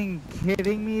freaking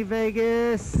kidding me,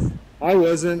 Vegas? I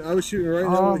wasn't. I was shooting right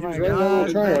now. He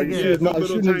was right in that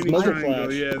little triangle. Yeah, the little tiny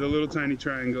triangle. Yeah, the little tiny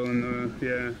triangle, and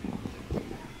yeah.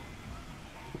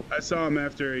 I saw him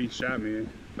after he shot me,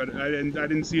 but I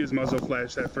didn't see his muzzle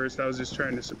flash at first. I was just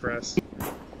trying to suppress.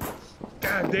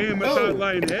 God damn, I thought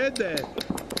Lion had that.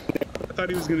 I thought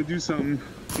he was gonna do something.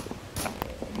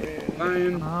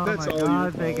 Lion, that's all you. Oh my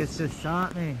God, Vegas just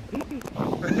shot me.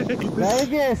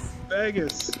 Vegas.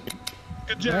 Vegas.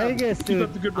 Good job. Vegas, dude. Keep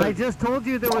up the good work. I just told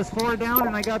you there was 4 down,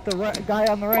 and I got the guy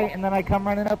on the right, and then I come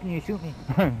running up and you shoot me.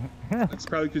 That's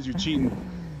probably because you're cheating.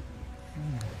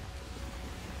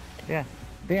 Yeah,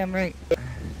 damn right.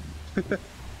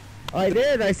 I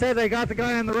did. I said I got the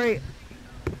guy on the right.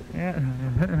 Yeah.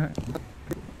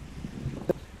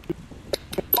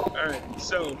 Alright,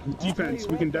 so, defense.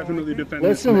 We can definitely defend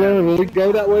Listen, this map. when we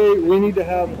go that way, we need to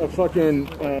have a fucking,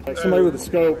 somebody with a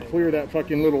scope clear that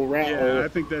fucking little rat hole. Yeah, I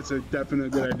think that's a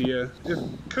definite good idea. If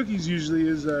Cookies usually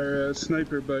is our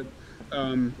sniper, but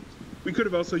we could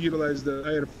have also utilized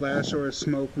I had a flash or a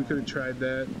smoke. We could have tried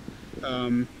that.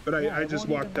 But I just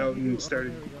walked out and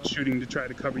started shooting to try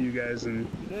to cover you guys, and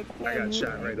I got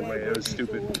shot right away. It was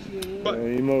stupid. But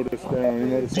yeah, he mowed us down. He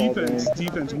mowed us all down.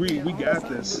 Defense. We got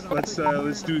this.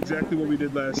 Let's do exactly what we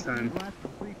did last time.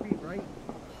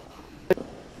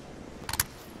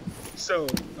 So,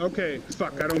 okay,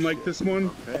 fuck, I don't like this one.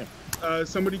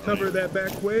 Somebody cover that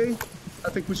back way.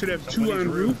 I think we should have 2 on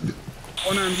roof.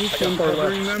 1 on roof, 1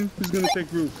 covering them. Who's gonna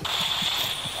take roof?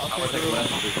 I'll take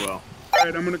left as well.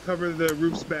 Alright, I'm gonna cover the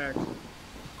roof's back.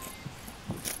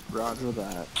 Roger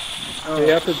that. Oh,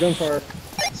 hey, after gunfire.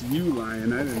 It's you,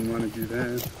 Lion. I didn't want to do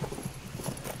that.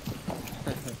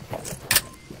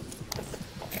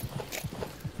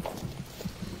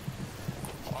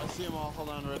 I see them all. Hold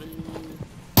on, ready?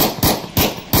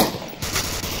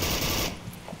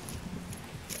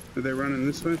 Are they running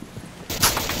this way?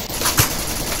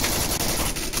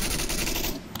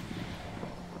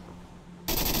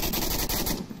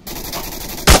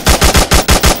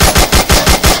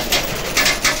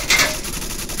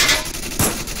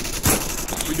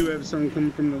 We do have someone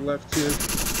coming from the left here.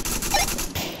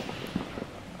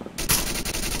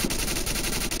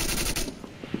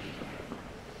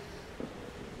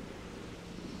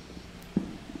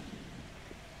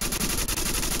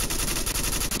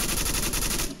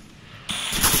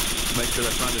 Make sure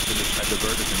that's not just in this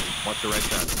diverted and watch the right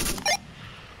side.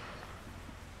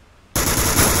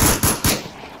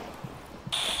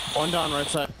 One down, right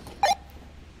side.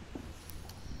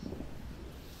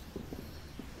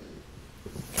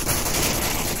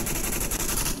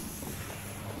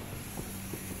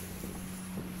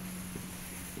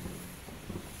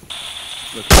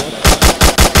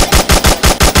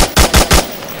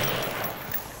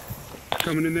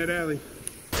 Coming in that alley.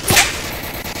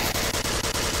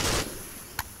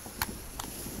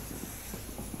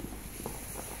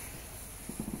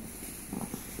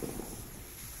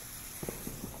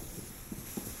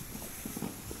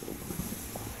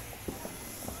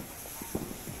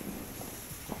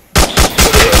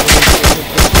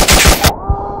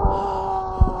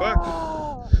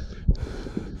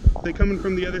 They coming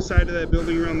from the other side of that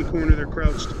building around the corner. They're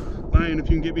crouched. Lion, if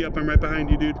you can get me up, I'm right behind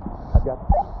you, dude. I got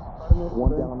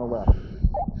one down on the left.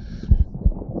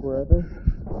 Where are they?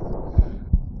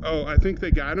 Oh, I think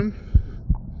they got him.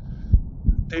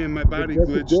 Damn, my body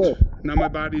glitched. Now my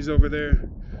body's over there.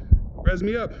 Res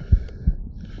me up.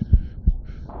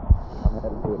 I'm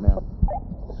headed to it now.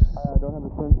 I don't have a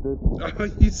strength, dude. Oh,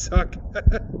 you suck. I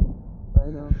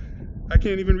know. I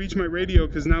can't even reach my radio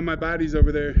because now my body's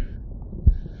over there.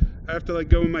 I have to like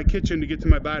go in my kitchen to get to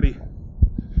my body.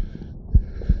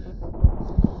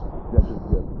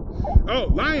 Oh,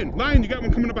 Lion! Lion, you got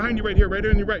one coming up behind you right here, right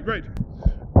on your right.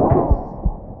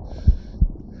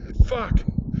 Fuck.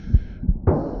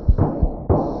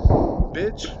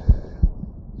 Bitch.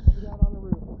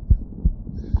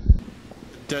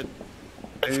 Dead.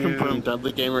 It's confirmed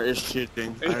Deadly Gamer is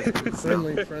cheating.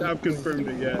 I've confirmed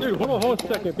it, yeah. Dude, hold on a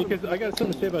second, because I got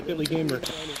something to say about Deadly Gamer.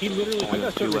 He literally, I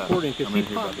got to start recording, because he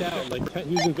popped out, like,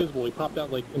 he was invisible, he popped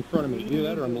out, like, in front of me. Either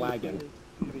that or I'm lagging.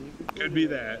 Could be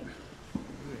that.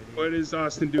 What is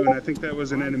Austin doing? I think that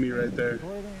was an enemy right there.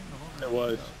 It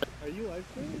was. Are you live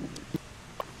streaming?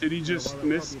 Did he just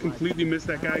completely miss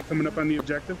that guy coming up on the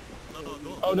objective?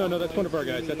 Oh, no, that's one of our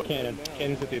guys. That's Cannon.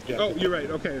 Cannon's at the objective. Oh, you're right.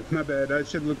 Okay, my bad. I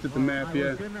should have looked at the map,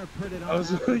 yeah. I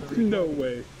was like, no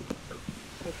way.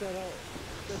 That's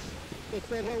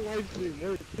not how live stream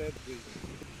works, Deadly.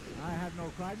 I have no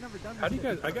clue. I've never done this. How do you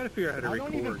guys, I gotta figure out how to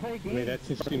record. I mean, that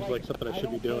just seems like something I should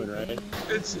be doing, right?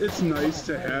 It's nice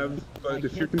to have, but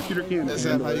if your computer can't Is that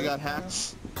handle how it, you got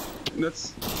hacks?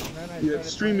 that's, yeah,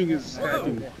 streaming is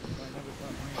hacking.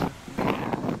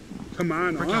 Come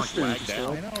on, Austin. I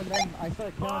know, and then I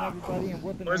started killing everybody and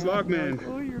whipping. Where's Logman?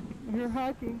 Oh, you're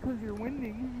hacking because you're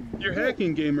winning. You're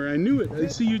hacking, gamer. I knew it. I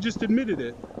see you just admitted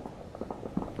it.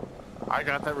 I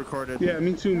got that recorded. Yeah,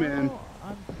 me too, man.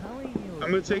 I'm telling you.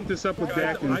 I'm gonna take this up with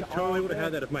Dakin. I totally would have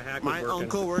had that if my hack was My working.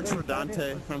 uncle works for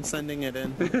Dante. I'm sending it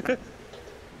in. I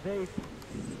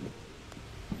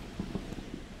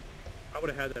would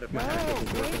have had that if my hack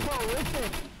wasn't working.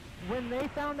 Listen. When they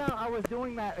found out I was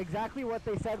doing that, exactly what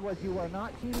they said was you are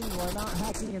not cheating, you are not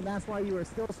hacking, and that's why you are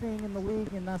still staying in the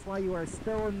league, and that's why you are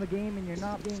still in the game, and you're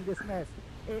not being dismissed.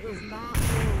 It is not.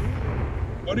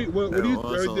 What do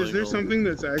you, is there something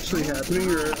that's actually happening,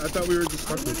 or I thought we were just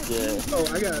talking? Yeah. Oh,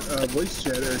 I got voice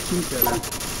chat or team chat.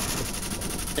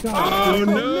 Oh,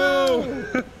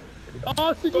 no!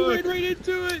 Austin, you ran right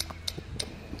into it!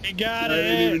 He got it! I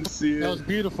didn't even see it. That was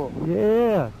beautiful.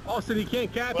 Yeah. Austin, he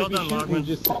can't cap Well if done, he shoots me. Logman.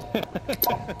 Just...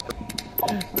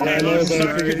 I know, but I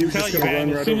sorry. figured he was Tell just you, going to man, run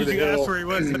as right soon over as the you asked hill. where he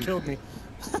was, he killed me.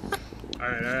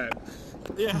 Alright.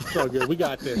 Yeah. It's all good. We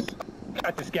got this.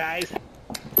 Got this, guys.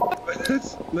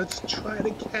 Let's try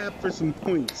to cap for some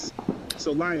points.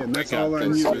 So Lion, that's We got all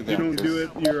on this, you. we If you got don't do this.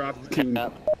 it, you're off the team.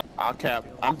 I'll cap.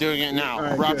 I'm doing it now.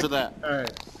 Alright, Roger good. that.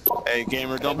 Alright. Hey,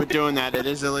 gamer, don't be doing that. It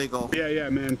is illegal. Yeah,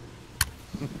 man.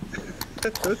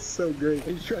 That's so great.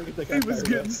 He's trying to get that He guy was fired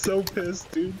getting up. so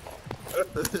pissed, dude.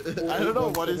 I don't know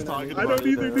what he's talking about. I don't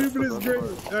either, dude, but it's That's the great.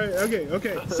 best part. Alright,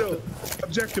 okay. So,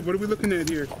 objective, what are we looking at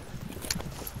here?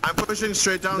 I'm pushing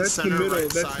straight down That's the center middle. right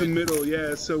That's side. the middle.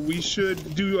 Yeah. So we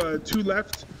should do 2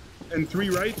 left and 3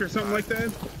 right or something like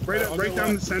that. Right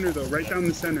down the center though. Right down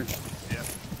the center. Yeah.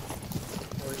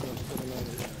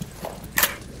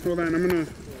 Hold on. I'm gonna.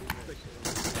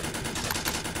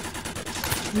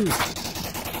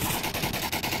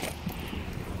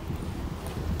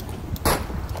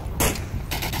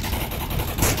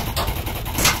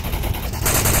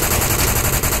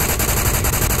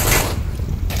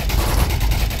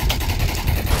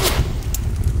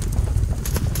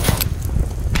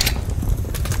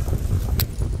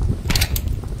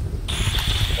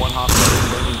 One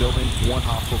hostile in the building, one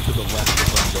hostile to the left of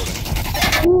the building.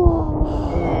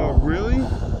 Oh, really?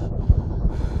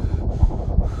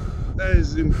 That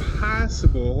is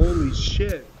impossible. Holy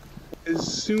shit. As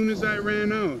soon as I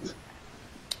ran out.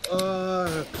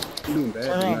 I'm doing bad.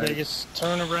 Turn around, tonight. Vegas.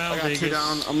 Turn around, I got Vegas. 2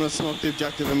 down. I'm gonna smoke the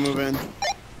objective and move in.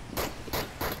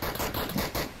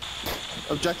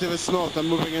 Objective is smoked. I'm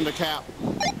moving into cap.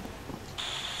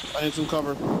 I need some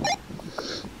cover.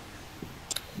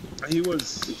 He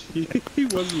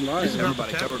wasn't lying.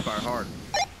 Everybody covered fire hard.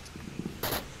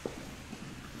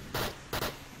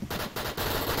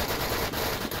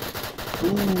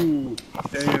 Ooh,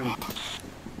 damn.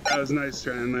 That was nice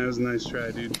trying. That was a nice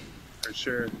try, dude. For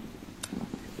sure.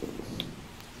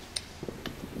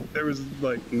 There was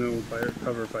like no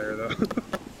cover fire though.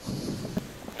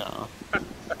 No.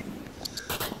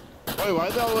 Wait, why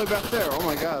is that all the way back there? Oh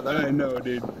my god. I know,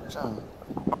 dude. I'm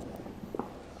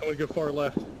gonna go far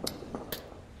left.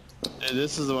 Hey,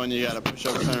 this is the one you gotta push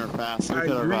over center fast. We I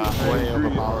could agree. have way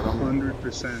overpowered them.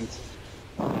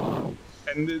 100%.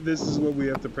 And this is what we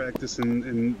have to practice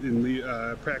in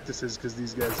practices because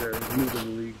these guys are new to the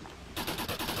league.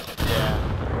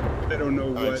 Yeah. They don't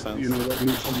know That makes what sense. what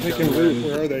needs to be They can done. move.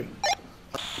 Where are they?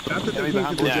 Not that they Yeah,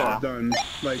 can't get the yeah. job done.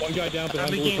 Like One guy down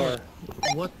behind the blue car.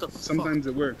 What the fuck? sometimes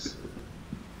it works.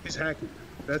 He's hacking.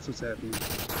 That's what's happening.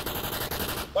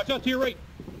 Watch out to your right.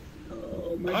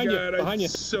 Oh my Behind you, god, behind I'm you.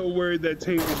 so worried that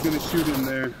Tank was gonna shoot him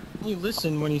there. You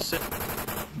listen when he said.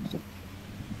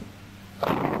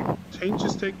 Tank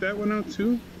just take that one out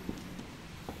too?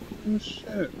 Oh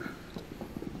shit.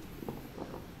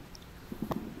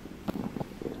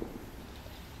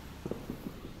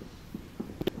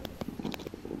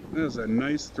 That was a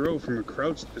nice throw from a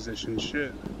crouched position,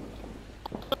 shit.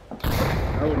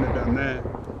 I wouldn't have done that.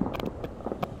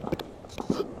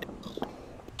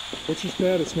 What's your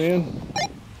status, man?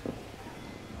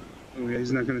 Oh yeah,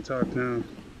 he's not gonna talk now.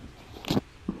 Get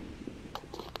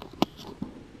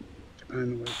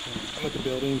behind the white car. I'm at the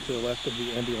building to the left of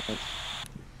the ambulance.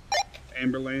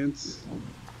 Ambulance.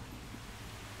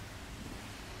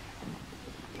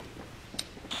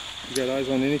 You got eyes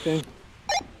on anything?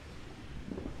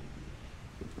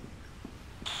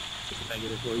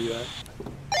 Negative, where you at?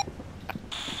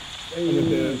 I'm at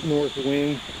the north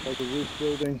wing of the roof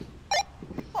building.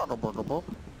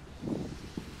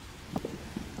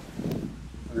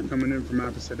 They're coming in from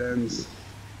opposite ends.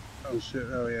 Oh shit,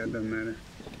 oh yeah, it doesn't matter.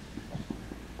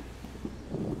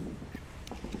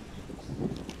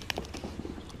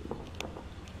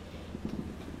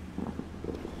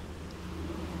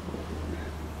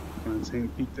 Come on,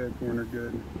 Saint, peek that corner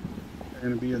good. They're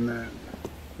gonna be in that,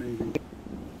 maybe.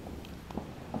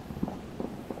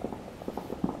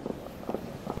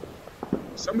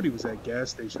 Somebody was at gas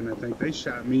station, I think. They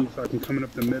shot me fucking coming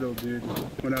up the middle, dude,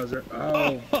 when I was there.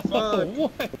 Oh, fuck.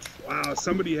 What? Wow,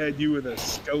 somebody had you with a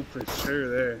scope for sure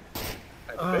there.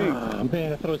 I think. Oh,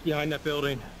 man, I thought it was behind that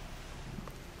building.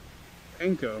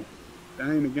 Enko.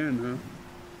 Dying again, huh?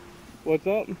 What's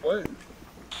up? What?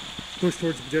 Push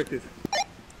towards objective.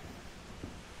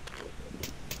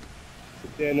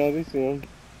 Yeah, no, they see him.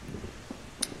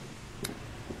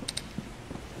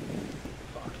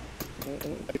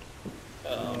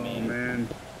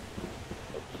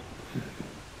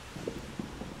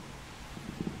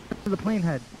 the plane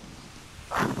head.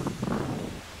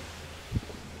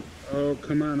 Oh,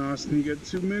 come on, Austin, you got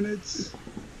 2 minutes.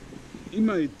 He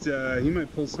might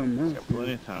pull something off.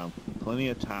 Plenty of time. Plenty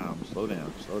of time. Slow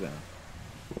down. Slow down.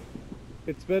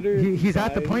 It's better. He's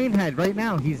at the plane head right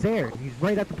now. He's there. He's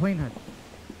right at the plane head.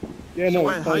 Yeah, no.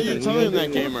 Wait, how you telling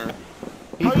that gamer?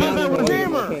 How you that with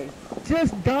gamer?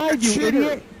 Just died, you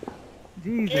idiot!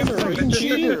 Jesus Christ.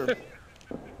 Cheater!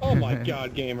 Oh my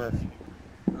God, gamer!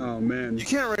 Oh man. You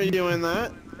can't really doing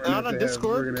that. Not on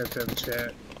Discord. We're gonna have to have a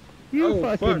chat. You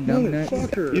fucking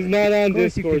numbnut. He's not on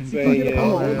Discord saying it.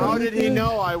 How did he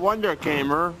know? I wonder,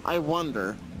 gamer. I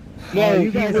wonder. No, you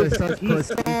guys are such he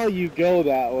pussies. saw you go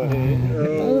that way.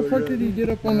 How the fuck did he get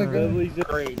up on the gun?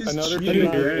 Great. He's Another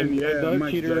cheating cheater. again, yeah, Another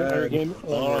my cheater. God. Our game.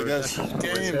 Oh, I guess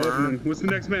gamer. What's the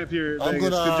next map here? I'm Vegas?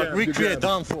 gonna Good job, recreate good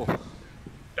job. Downfall.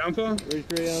 Downfall? Alright,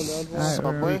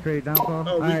 we're gonna recreate Downfall.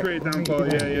 Oh, Alright, recreate Downfall.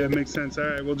 Yeah, makes sense. All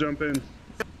right, we'll jump in.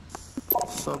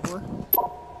 Subway.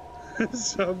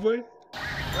 Subway?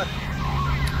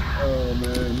 Oh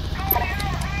man.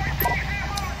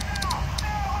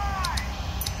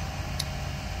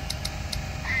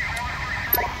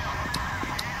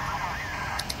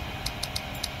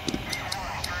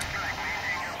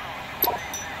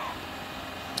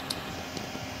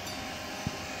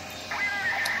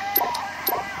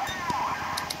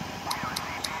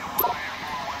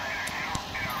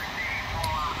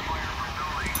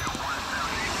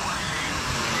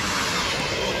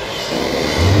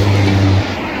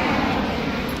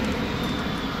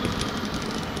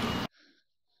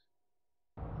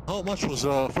 How much was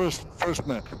first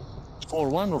map?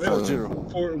 4-1 or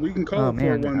 4-0? We can call it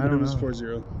 4-1, but it was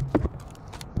 4-0.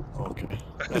 Okay.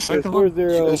 The second one?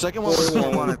 4-0. The second one was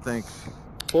 4-1, I think.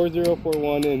 4-0,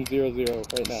 4-1, and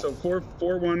 0-0 right now. So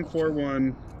 4-1,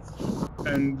 4-1,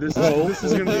 and this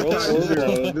is gonna be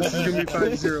 5-0. This is gonna be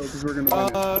 5-0 because we're gonna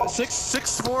win.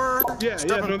 6-4. Yeah,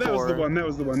 no, that was the one. That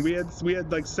was the one. We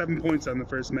had like 7 points on the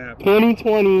first map.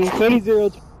 20-20,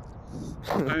 20-0.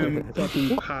 I am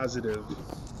fucking positive.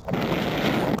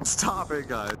 Stop it,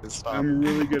 guys. Stop. I'm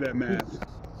really good at math.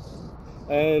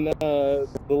 And the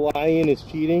lion is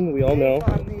cheating. We all know.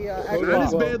 Not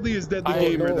as badly as Deadly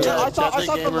Gamer, though. Yeah, I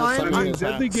thought the lion. I mean,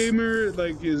 Deadly Gamer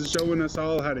is showing us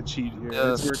all how to cheat here.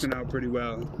 Yes. It's working out pretty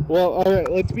well. Well, all right.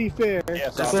 Let's be fair.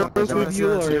 Yes, Some of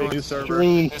you are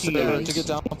extreme cheaters. To get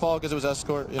Downfall because it was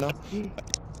escort, you know.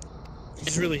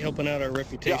 He's really helping out our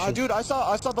reputation. Yeah, dude, I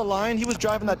saw the lion. He was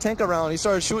driving that tank around. He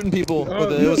started shooting people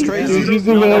with it. It was crazy.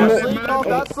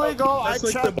 That's legal. I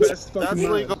checked. That's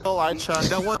legal. I checked.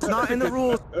 That was not in the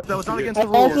rules. That was not against the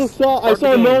rules. I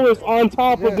saw Noah's on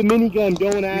top of the minigun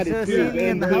going at it too.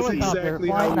 In the helicopter,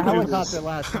 flying the helicopter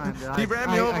last time. He ran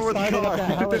me over with the car.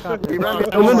 He ran me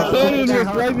And then over. Shannon was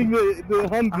driving the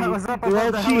Humvee. I was up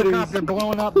above the helicopter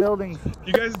blowing up buildings.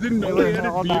 You guys didn't know they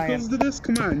added vehicles to this?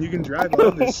 Come on, you can drive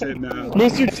all this shit now.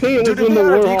 Mr. Tate was in the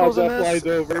Warhawk that flies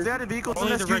over. If they had vehicles in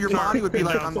this, your body would be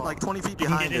like on like 20 feet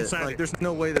behind it. Like, there's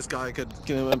no way this guy could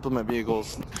implement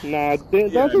vehicles. Nah,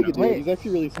 that's what he did. He's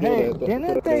actually really skilled Hey, at that.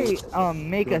 didn't they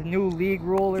make a new league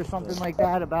rule or something like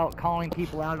that about calling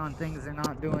people out on things they're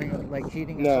not doing, like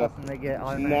cheating and stuff, and they get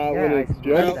automatic? Not when it's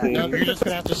joking. No, you're just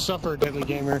gonna have to suffer, Deadly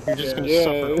Gamer. You're just gonna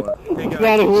suffer. It's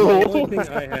not a rule. Now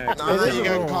that you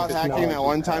got caught hacking that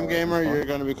one time, gamer, you're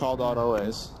gonna be called out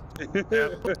always.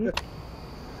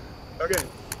 Okay,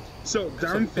 so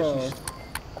Downfall.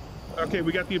 Okay,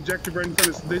 we got the objective right in front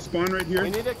of us. They spawn right here. We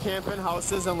need to camp in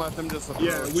houses and let them just approach.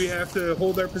 Yeah, we have to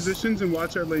hold our positions and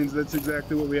watch our lanes. That's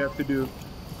exactly what we have to do.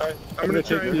 I'm gonna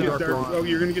try and get dark. Oh,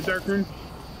 you're gonna get dark room?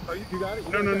 Oh, you got it?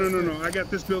 No. I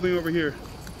got this building over here.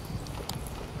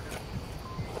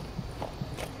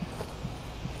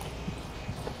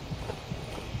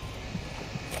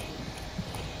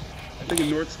 I think a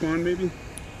north spawn maybe.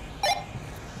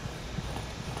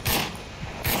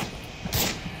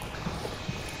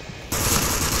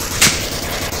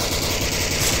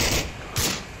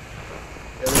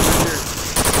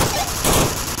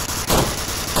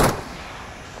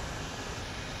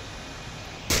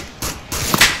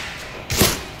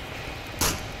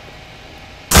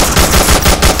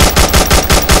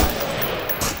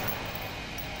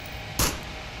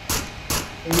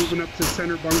 Moving up to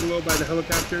center bungalow by the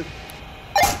helicopter.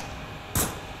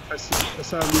 I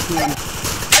saw a one.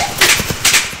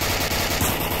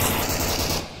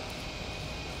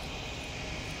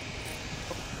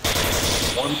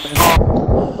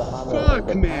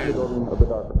 Fuck, man.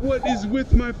 What is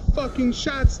with my fucking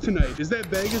shots tonight? Is that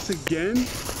Vegas again?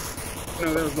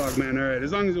 No, that was Logman. Alright,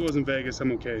 as long as it wasn't Vegas,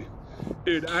 I'm okay.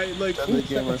 Dude, I watched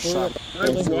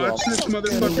this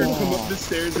motherfucker come up the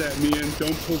stairs at me and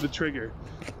don't pull the trigger.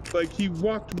 Like, he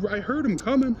walked, I heard him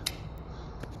coming.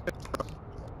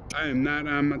 I am not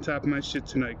on top of my shit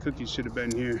tonight. Cookie should have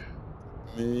been here.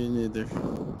 Me neither.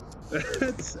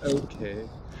 That's okay.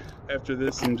 After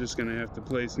this, I'm just gonna have to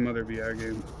play some other VR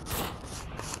game.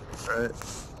 Right.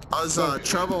 I was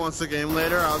Trouble wants the game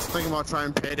later. I was thinking about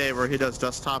trying Payday where he does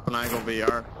desktop and I go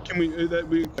VR. Can we?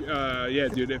 Yeah,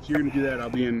 dude. If you're gonna do that, I'll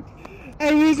be in.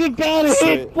 I was about to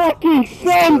hit fucking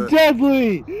Sam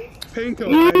Deadly. Pinko,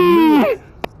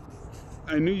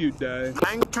 I knew you'd die.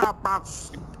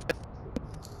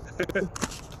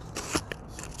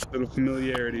 Little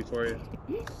familiarity for you.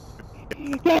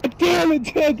 God damn it,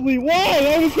 Deadly!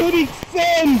 Why? I was hitting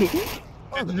send!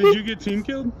 Did you get team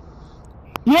killed?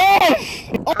 Yes!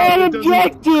 On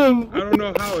objective! I don't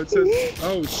know how. It says,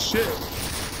 oh shit.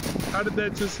 How did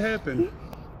that just happen?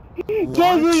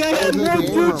 Deadly, I had one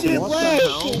digit left!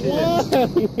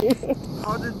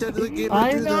 How did Deadly Gamer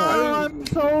I do know, that? I'm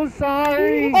so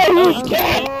sorry! I was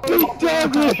capping,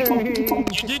 Deadly!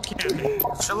 You did camp me.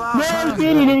 Chill out. No, I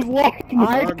didn't, it was locked.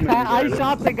 I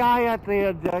shot the guy at the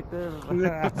objective. I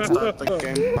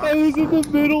was in the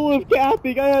middle of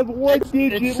capping, I had one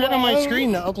digit It said on my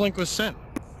screen the uplink was sent.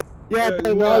 Yeah, it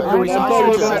but was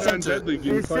I on Deadly It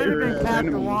Game should have been Fire capped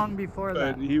enemy, long before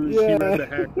that. but he read the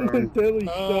hack wrong. Deadly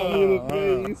shot me in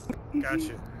the face.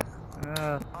 Gotcha.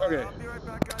 Okay.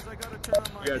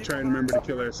 We gotta try and remember to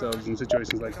kill ourselves in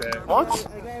situations like that. What?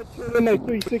 I gotta turn on my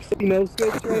 360 no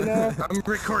scopes right now. I'm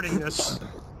recording this.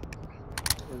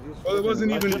 Well, it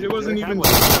wasn't even just, it wasn't even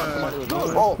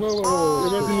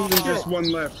just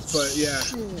one left, but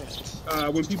yeah.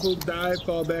 When people die,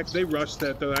 fall back, they rush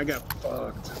that though. I got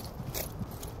fucked.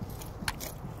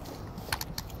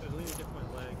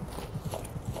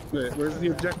 Wait, where's the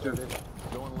objective?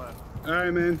 Going left.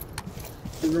 Alright, man.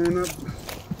 We're going up.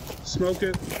 Smoke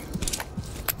it.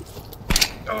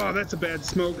 Oh, that's a bad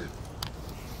smoke.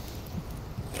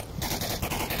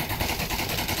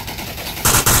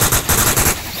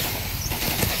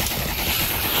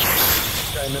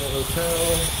 Guy in middle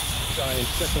hotel. Guy in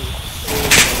second.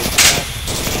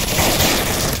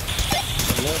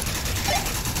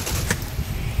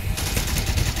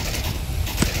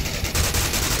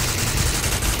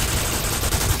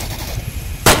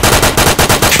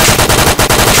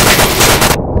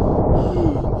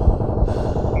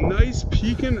 Nice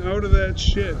peeking out of that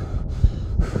shit.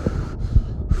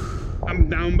 I'm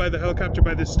down by the helicopter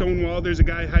by this stone wall. There's a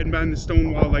guy hiding behind the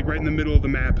stone wall, like right in the middle of the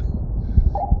map.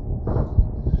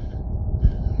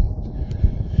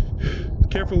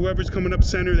 Careful, whoever's coming up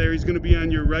center there, he's gonna be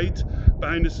on your right,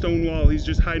 behind a stone wall. He's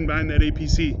just hiding behind that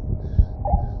APC.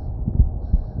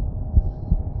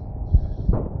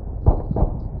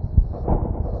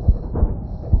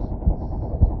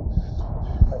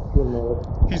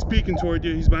 He's peeking toward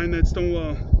you. He's behind that stone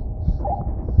wall.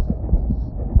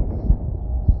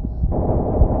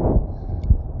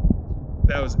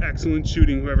 That was excellent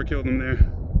shooting, whoever killed him there.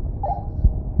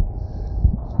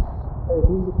 Hey, if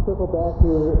you just circle back to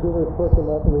whoever person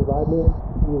left and revive me,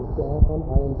 he is down,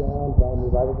 I am down, but I'm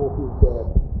revivable, he's dead.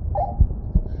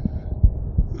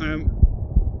 I am...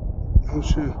 Oh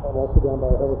shit. I'm also down by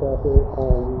a helicopter,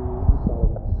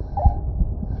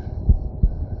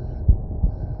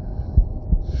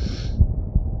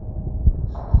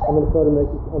 I'm gonna try to make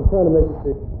it, I'm trying to make it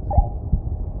 6.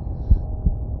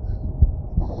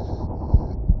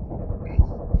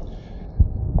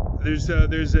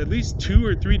 There's at least 2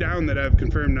 or 3 down that I've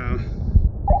confirmed now.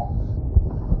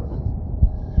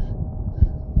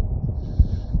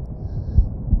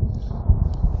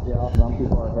 Yeah, some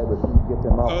people are ahead, but you get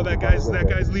them up. Oh, that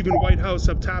guy's leaving White House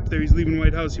up top there. He's leaving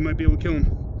White House. You might be able to kill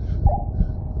him.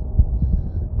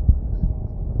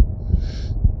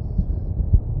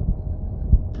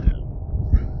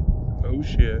 Oh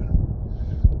shit.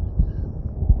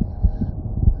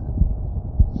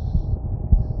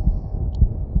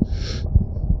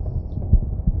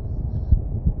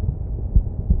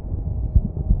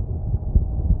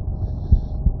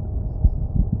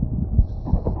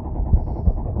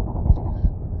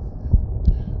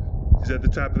 He's at the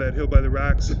top of that hill by the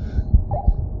rocks.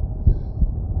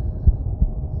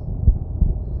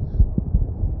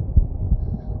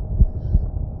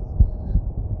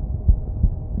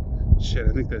 Shit,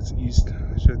 I think that's east.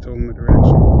 I should have told him the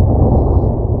direction.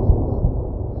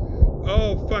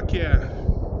 Oh, fuck yeah.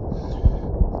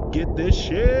 Get this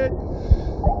shit.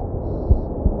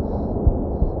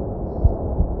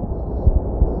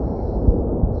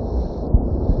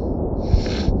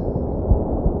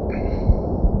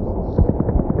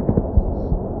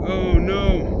 Oh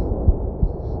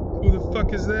no. Who the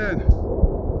fuck is that?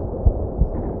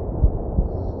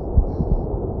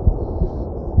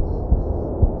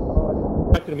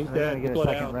 To meet that,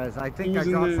 I think I saw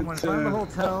someone in front of the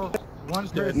hotel. One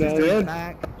person No, in the yeah.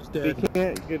 back. He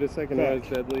can't get a second edge,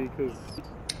 Deadly, because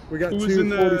we got Who's in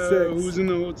 246. Who's in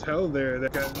the hotel there?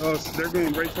 That guy. Oh, so they're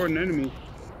going right toward an enemy.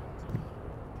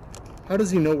 How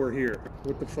does he know we're here?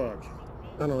 What the fuck?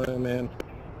 I don't know, man.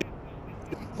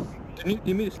 Do you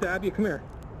need me to stab you? Come here.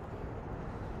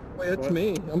 Wait, that's What?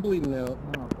 me. I'm bleeding out.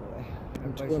 Oh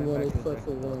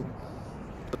boy.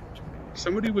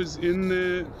 Somebody was in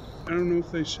the. I don't know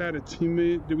if they shot a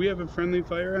teammate. Did we have a friendly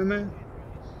fire on that?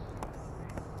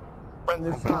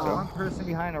 There's one person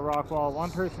behind a rock wall,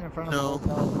 one person in front of the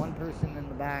hotel, one person in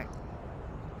the back.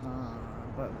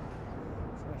 But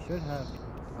so I should have.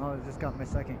 Oh, I just got my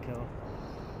second kill.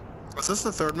 Was this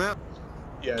the third map?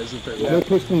 Yeah, it's the third They map.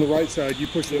 push from the right side, you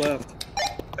push left.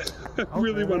 I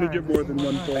really want to get more than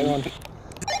 1 point.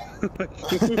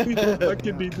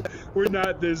 We're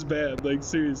not this bad, like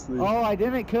seriously. Oh, I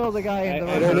didn't kill the guy in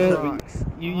the I don't know. rocks.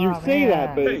 You say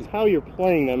that, but Hey. it's how you're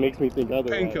playing that makes me think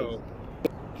otherwise. Panko.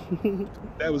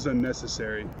 That was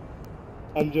unnecessary.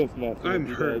 I'm just messing. I'm with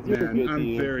you hurt, guys. You're a man. good I'm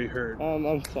team. very hurt.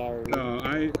 I'm sorry. No,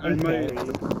 I I'm might.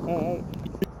 sorry.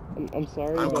 I'm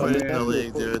sorry. I'm but quitting gonna the have to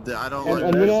league, report- dude. I don't I'm like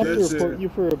gonna have that's to report it. you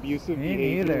for abusive Me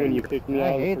behavior neither. when you kick me I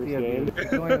out of hate the the first game. abuse.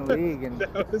 Join the league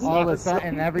and was all of a awesome.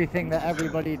 sudden everything that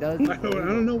everybody does. I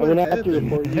don't know I'm what gonna have to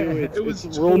happened. report you. It's, It was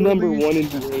it's rule number totally- 1 in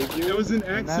behavior. It was an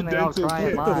And then they all accidental cry kick.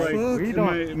 and lie. Like, We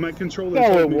don't- my controller. No,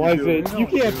 told it me to do wasn't. You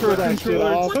can't throw that shit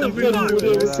off. You Controller couldn't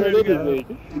told me to do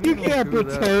it. You can't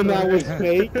pretend that was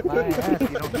fake. My ass, you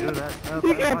don't do that stuff.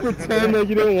 You can't pretend that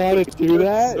you didn't want to do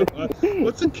that.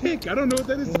 What's a kick? I don't know what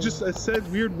that is. It just I said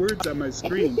weird words on my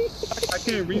screen. I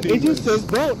can't read It English. just says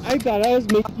vote. I thought I was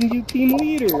making you team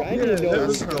leader. I Yeah, didn't know that it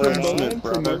was was going promote, on.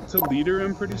 promote to leader.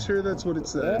 I'm pretty sure that's what it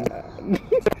said.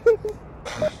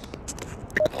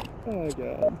 Oh my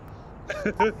god.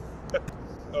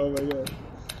 Oh my god.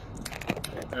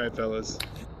 Alright, fellas.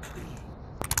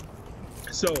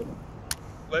 So,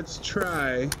 let's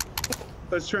try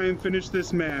and finish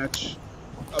this match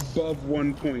above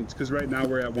 1 point, because right now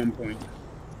we're at 1 point.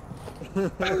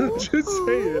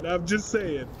 I'm just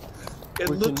saying. It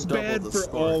We looks can double bad the for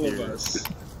score all of here. us.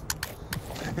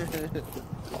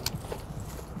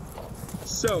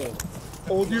 So,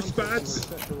 hold your spots,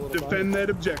 defend that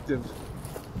objective.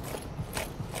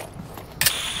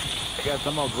 Hey guys,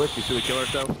 I'm all glitchy. Should we kill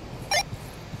ourselves?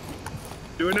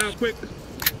 Do it now, quick.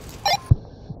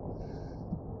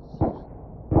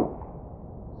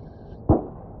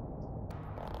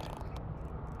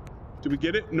 Did we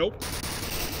get it? Nope.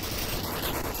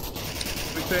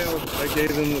 We failed. I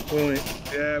gave them the point.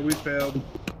 Yeah, we failed.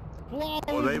 Well,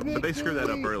 they screwed that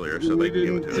up earlier, so they We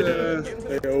can give it to us.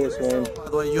 didn't, They owe us one. By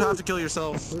the way, you have to kill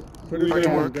yourself. Put it we down,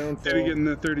 didn't downfall. get it in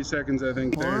the 30 seconds, I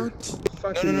think. There.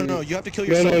 What? No. You have to kill No,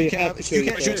 yourself. no, you you can't, have to kill you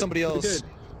can't yourself. shoot somebody We else. did.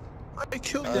 I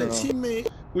killed I that don't know. teammate.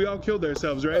 We all killed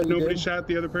ourselves, right? Nobody shot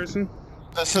the other person?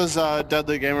 This is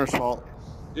Deadly Gamer's fault.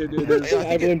 It is.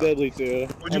 I blame Deadly too.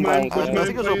 Would you I'm mind, down with would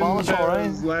you that. mind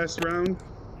playing that last round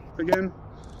again?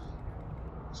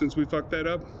 Since we fucked that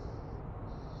up?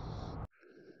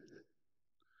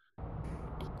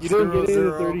 You didn't get in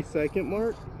the 0-0. 30-second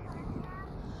mark?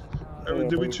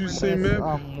 Did we choose the same map?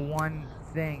 One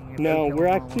thing. No, we're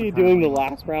actually doing the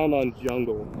last round on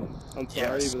jungle. I'm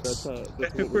sorry, but that's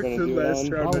what we're gonna do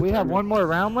it on. Oh, we have one more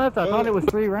round left? I thought it was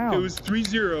 3 rounds. It was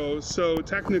 3-0, so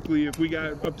technically if we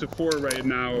got up to 4 right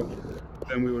now,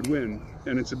 then we would win.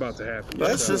 And it's about to happen.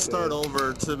 Let's so. just start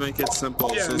over to make it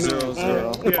simple. Yeah, So no.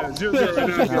 0-0. Yeah, 0-0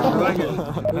 right now. I like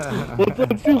it.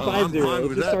 Let's do 5-0. I'm fine Let's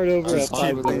with just that. start over at Just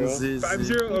keep 5-0. things easy.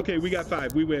 5-0? Okay, we got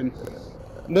 5. We win.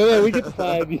 No, we get to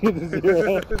 5. You get to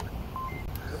 0.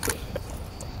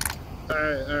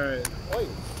 Alright.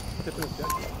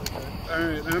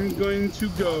 Alright, I'm going to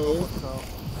go.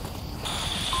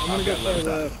 I'm gonna go far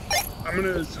left. I'm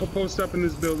gonna post up in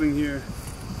this building here.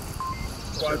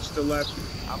 Watch the left.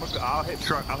 I'll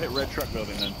hit red truck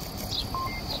building then.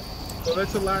 Well,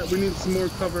 that's a lot. We need some more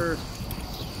cover.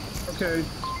 Okay.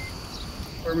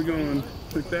 Where are we going?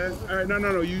 Like that? Alright,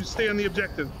 no. You stay on the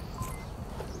objective.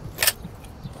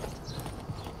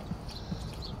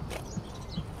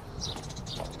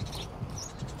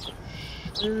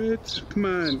 Shit. Come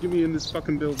on, get me in this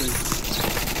fucking building.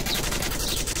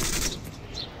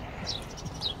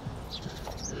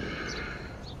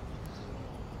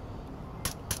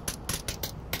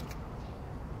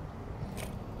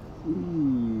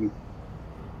 Ooh.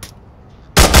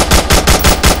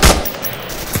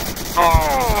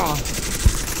 Oh!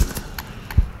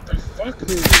 The fuck,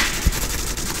 man?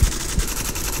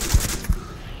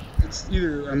 It's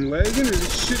either I'm lagging or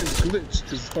this shit is glitched,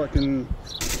 cause fucking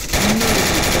none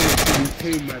of this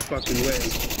came my fucking way.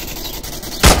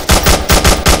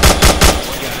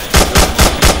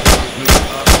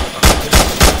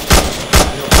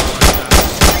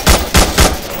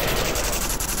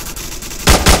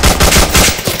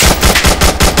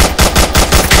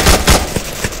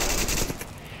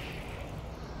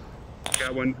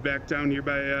 one back down here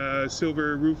by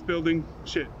silver roof building.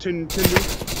 Shit, tin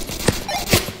roof.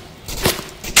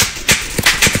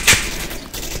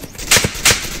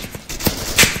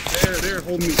 They're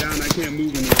holding me down. I can't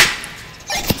move anymore.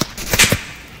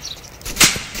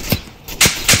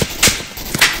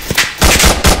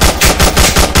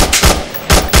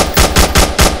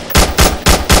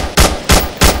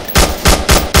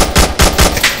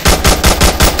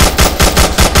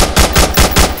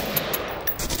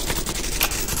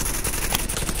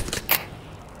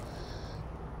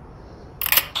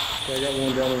 I got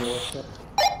one down in the left side.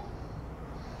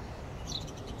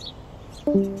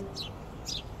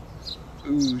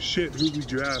 Ooh, shit, who'd we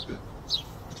drop?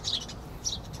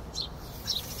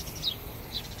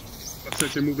 Looks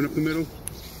like they're moving up the middle.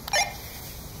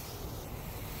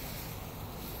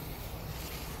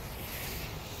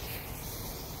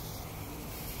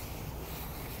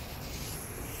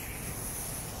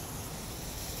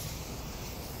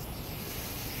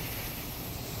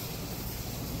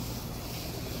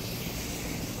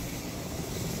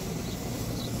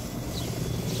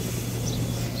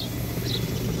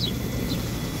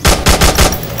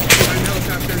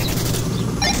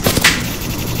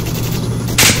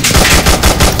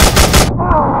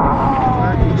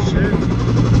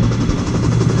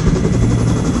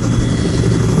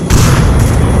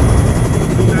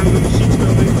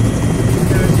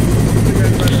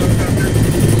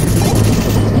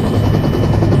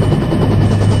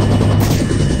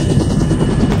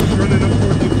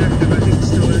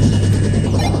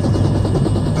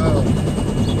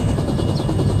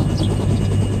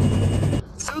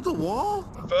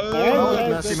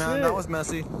 That was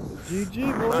messy. GG,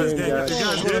 boys. You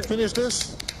guys want to finish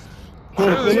this?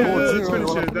 Oh, yeah, let's finish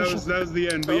it. That was the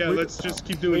end. But yeah, let's just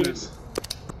keep doing this.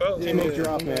 Oh, no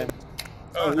drop, man.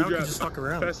 Oh, now who we can just dropped? fuck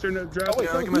around. Faster no drop. Oh,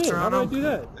 wait, we can mess around. How do I do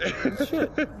that? Shit.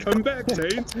 Come back,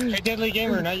 Tate. Hey, Deadly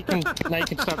Gamer, now you can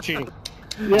stop cheating.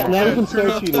 Yeah, now you can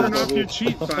start cheating. Turn off your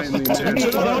cheat finally, man.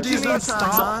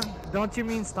 Don't you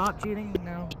mean stop cheating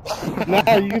now?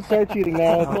 Nah, you can start cheating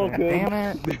now. It's all good. Damn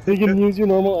it. You can use your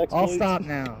normal exploits. I'll stop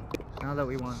now. Now that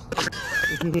we won.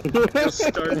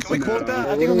 Start we quote that?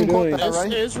 I What think are we we can quote doing? that,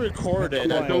 right? It's recorded.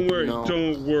 Don't worry,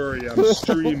 don't worry. I'm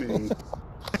streaming.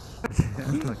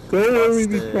 Don't worry,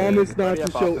 we promise not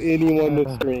to show anyone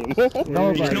the stream.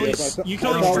 You can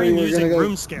only stream using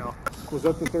room scale. Was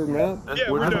that the third map? Yeah,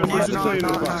 we're done. We're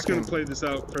just gonna play this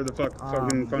out for the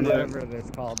fucking fun of Whatever it. it's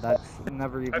called. That's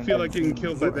never even. I feel like getting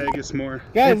killed by Vegas more.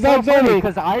 Guys, it's so that's funny only.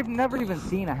 because I've never even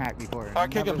seen a hack before. Alright,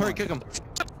 kick him. Hurry, kick him.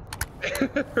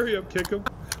 Hurry up, kick him.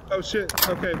 Oh shit.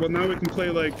 Okay, well now we can play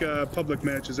like public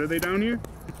matches. Are they down here?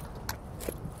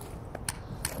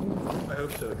 I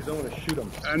hope so, because I want to shoot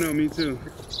them. I know, me too.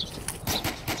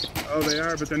 Oh, they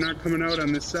are, but they're not coming out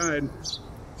on this side.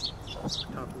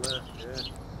 Top left, yeah.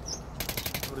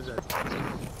 What is that?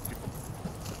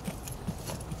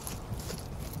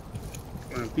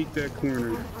 Come on, peek that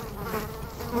corner.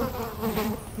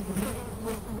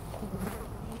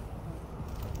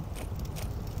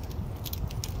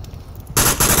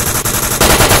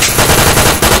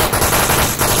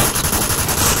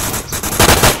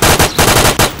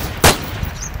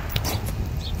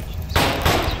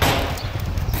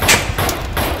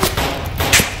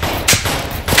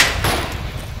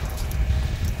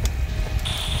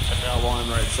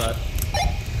 Right side.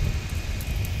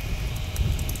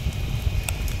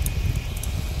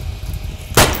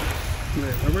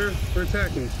 Wait, we're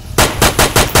attacking.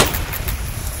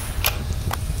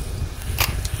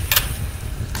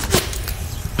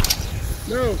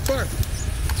 No, fuck!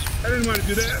 I didn't want to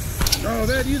do that. Oh,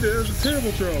 that either. That was a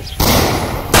terrible throw.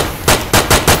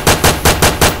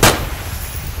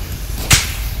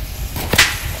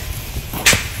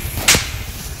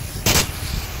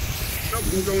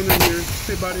 I'm going in here.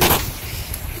 Hey, buddy.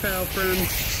 Pal, friend.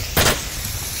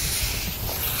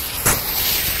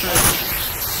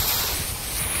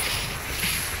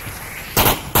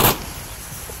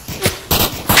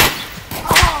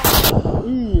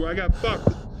 Ooh, I got fucked.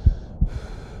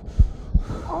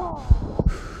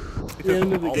 The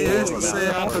end of the game.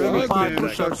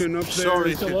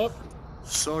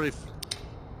 Sorry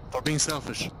for being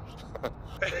selfish.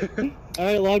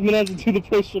 Alright, Logman has to do the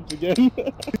push-ups again.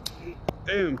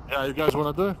 Damn. Yeah, you guys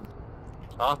want to do?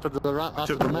 After the match?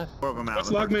 What's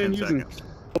Logman using?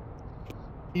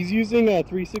 He's using a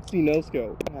 360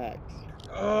 no-scope hacks.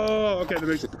 Oh, okay, that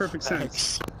makes perfect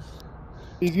sense.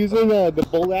 He's using the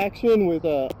bolt action with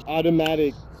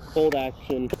automatic bolt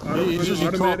action.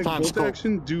 Automatic bolt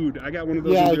action? Dude, I got one of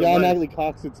those yeah, in it real automatically life.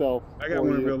 cocks itself. I got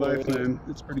one in real life, man.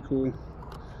 It's pretty cool.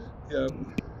 Yep.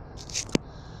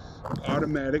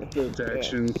 Automatic bolt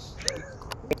action.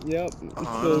 Yep.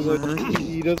 So like,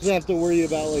 he doesn't have to worry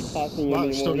about like talking Wow, anymore.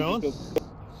 it's still going?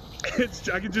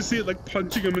 I can just see it like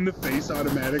punching him in the face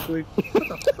automatically.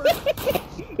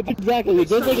 It's exactly. It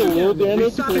does like a little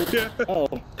damage. Yeah. Oh.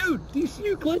 Dude, do you see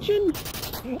you glitching?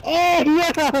 Oh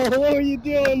yeah! What are you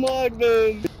doing,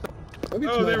 Logman?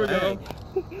 Oh, there we go.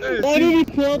 Hey, Why did he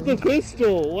pull out the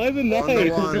pistol? Why the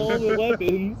knife? one. All the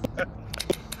weapons.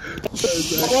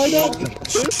 Why not the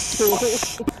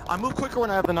pistol? I move quicker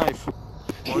when I have the knife.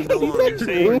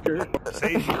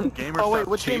 Gamer, oh wait,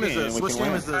 which game is this? Which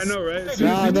game is this? I know, right?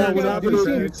 No, we're not gonna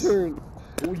gonna turn.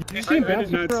 You see him I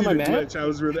did bouncing not around see my the map? glitch.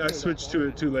 I switched to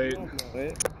it too late.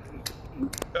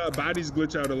 Bodies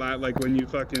glitch out a lot, like when you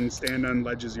fucking stand on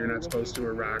ledges you're not supposed to,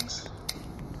 or rocks.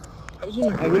 I'm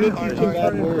gonna teach him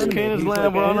bad words. Candace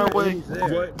Land, we're on our way.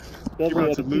 What? You're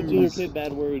about to teaching your lose. kid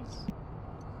bad words.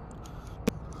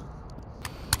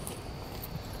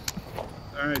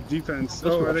 Alright, defense.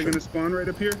 Oh, are they gonna spawn right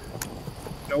up here?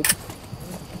 Nope.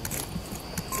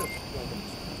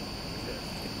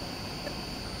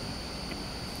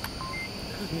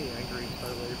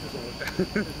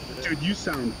 Dude, you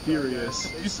sound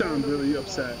furious. You sound really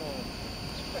upset.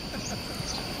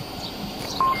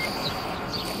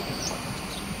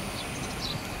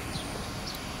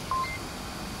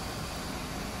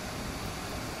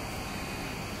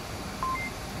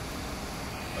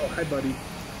 Oh, hi, buddy.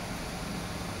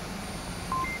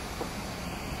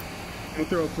 I'll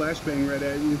throw a flashbang right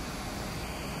at you.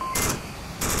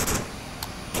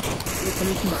 Are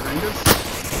coming from behind us?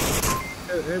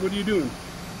 Hey, what are you doing?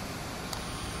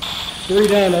 3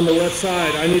 down on the left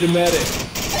side. I need a medic.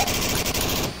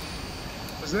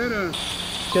 Was that a...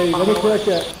 Okay, let me correct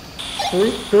that.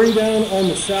 Three down on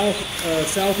the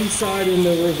southeast side in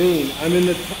the ravine. I'm in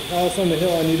the house on the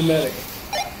hill. I need a medic.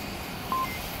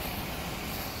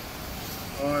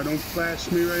 Oh, don't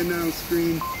flash me right now,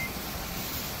 screen.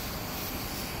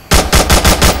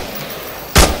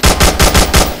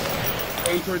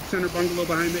 Going towards center bungalow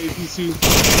behind the APC.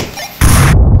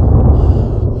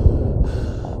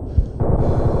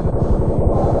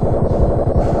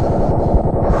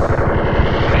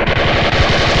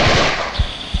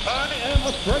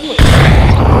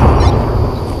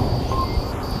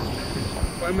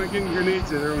 Why am I getting grenades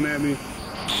thrown at me?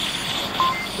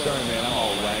 Sorry, man, I'm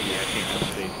all laggy. I can't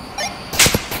see.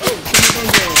 Oh, center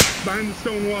bungalow behind the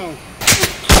stone wall.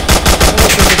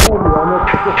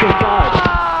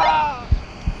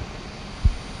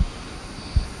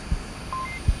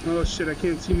 Oh shit, I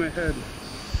can't see my head.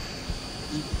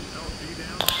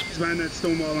 He's behind that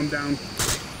stone wall, I'm down.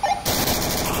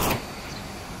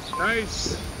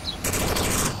 Nice!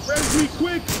 Res me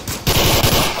quick!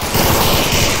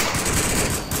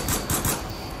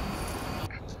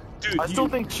 Dude, I still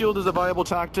think shield is a viable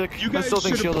tactic. You I guys still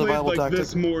think should shield have is a played viable like tactic.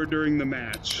 this more during the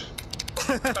match.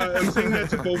 I'm saying that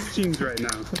to both teams right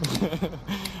now.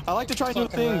 I like to try new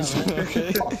things.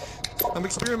 Okay, I'm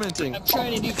experimenting. I'm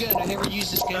trying a new gun. I never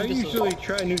used this gun I before. usually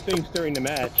try new things during the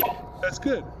match. That's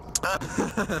good.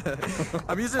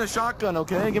 I'm using a shotgun,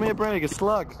 okay? Give me a break, it's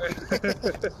slug.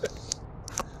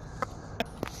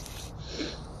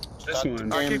 This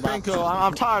one. Okay, Pinko,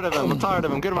 I'm tired of him. I'm tired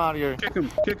of him. Get him out of here. Kick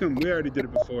him, kick him. We already did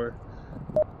it before.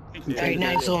 Alright,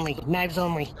 knives only. Knives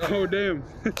only. Oh, damn.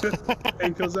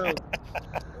 Ankles out.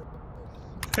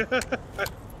 You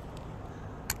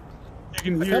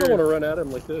can I hear. kind of want to run at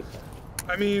him like this.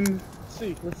 I mean, Let's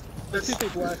see. Let's see if they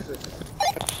blast it.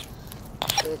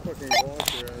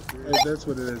 that's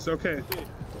what it is. Okay.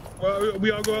 Well,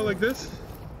 we all go out like this?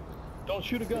 Don't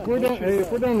shoot a gun.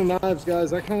 If we're down to knives,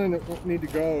 guys, I kind of need to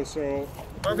go, so...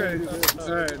 Okay.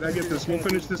 Alright, I get this. We'll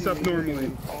finish this up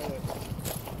normally.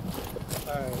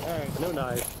 Alright, no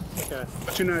knife. Okay.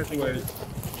 Put your knife away.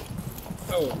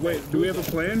 Oh, wait, do we have a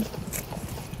plan?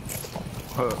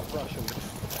 Rush him.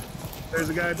 There's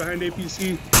a guy behind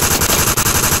APC.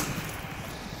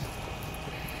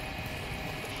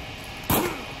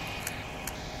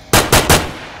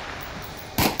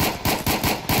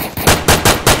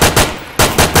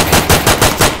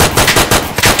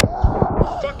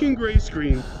 Fucking gray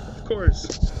screen, of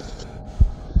course.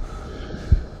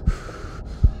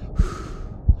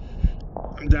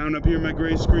 I'm down up here, my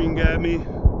gray screen got me.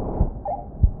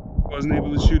 Wasn't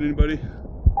able to shoot anybody.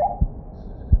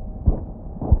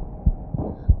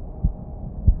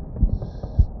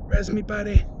 Res me,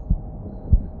 buddy.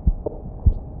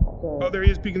 Oh, there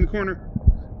he is, peeking the corner.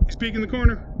 He's peeking the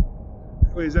corner.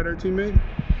 Wait, is that our teammate?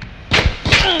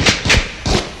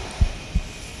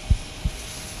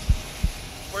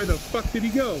 Where the fuck did he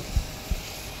go?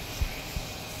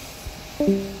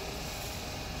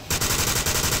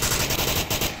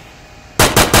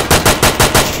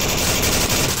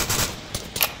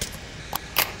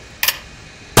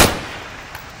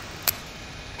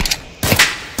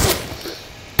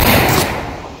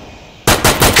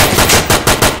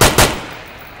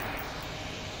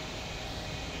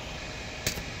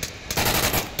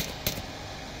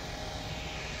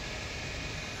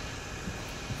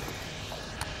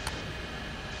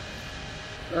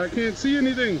 I can't see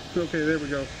anything. Okay, there we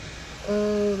go.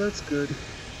 Oh, that's good.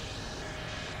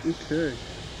 Okay.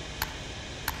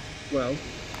 Well,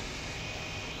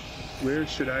 where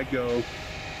should I go?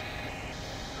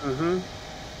 And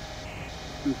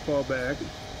fall back.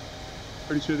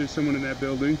 Pretty sure there's someone in that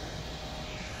building.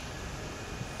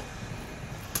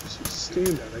 So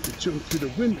stand out. I could jump through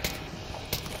the window.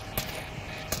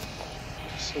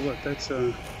 So what? That's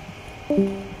a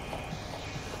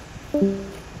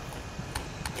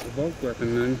bulk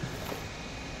weapon then.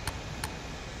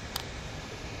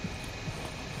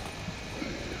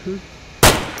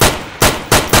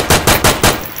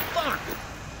 Fuck!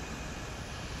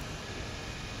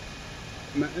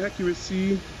 My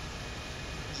accuracy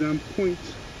is on point.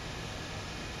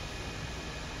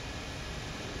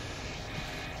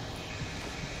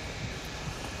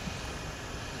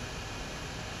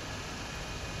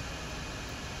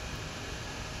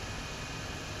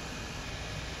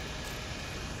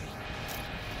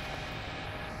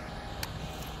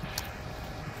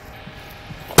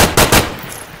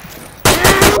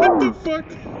 What the fuck?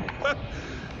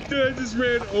 Dude, I just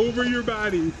ran over your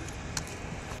body.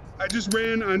 I just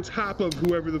ran on top of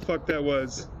whoever the fuck that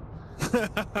was.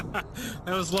 That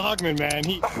was Logman, man.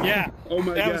 Oh my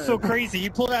god. That was so crazy. He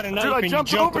pulled out a knife Dude, and I jumped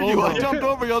jumped over you. I jumped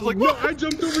over you. I was like, no, I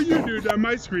jumped over you, dude, on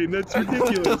my screen. That's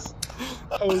ridiculous.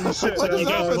 Holy shit, You that's guys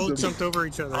awesome. both jumped over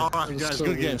each other. All right, guys,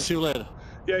 good game. See you later.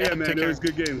 Yeah, man, it was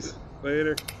good games.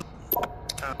 Later.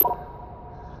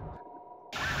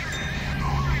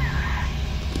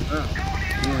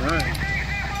 Alright.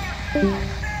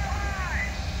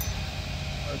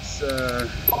 Let's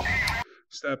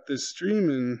stop this stream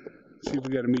and see if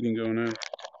we got a meeting going on.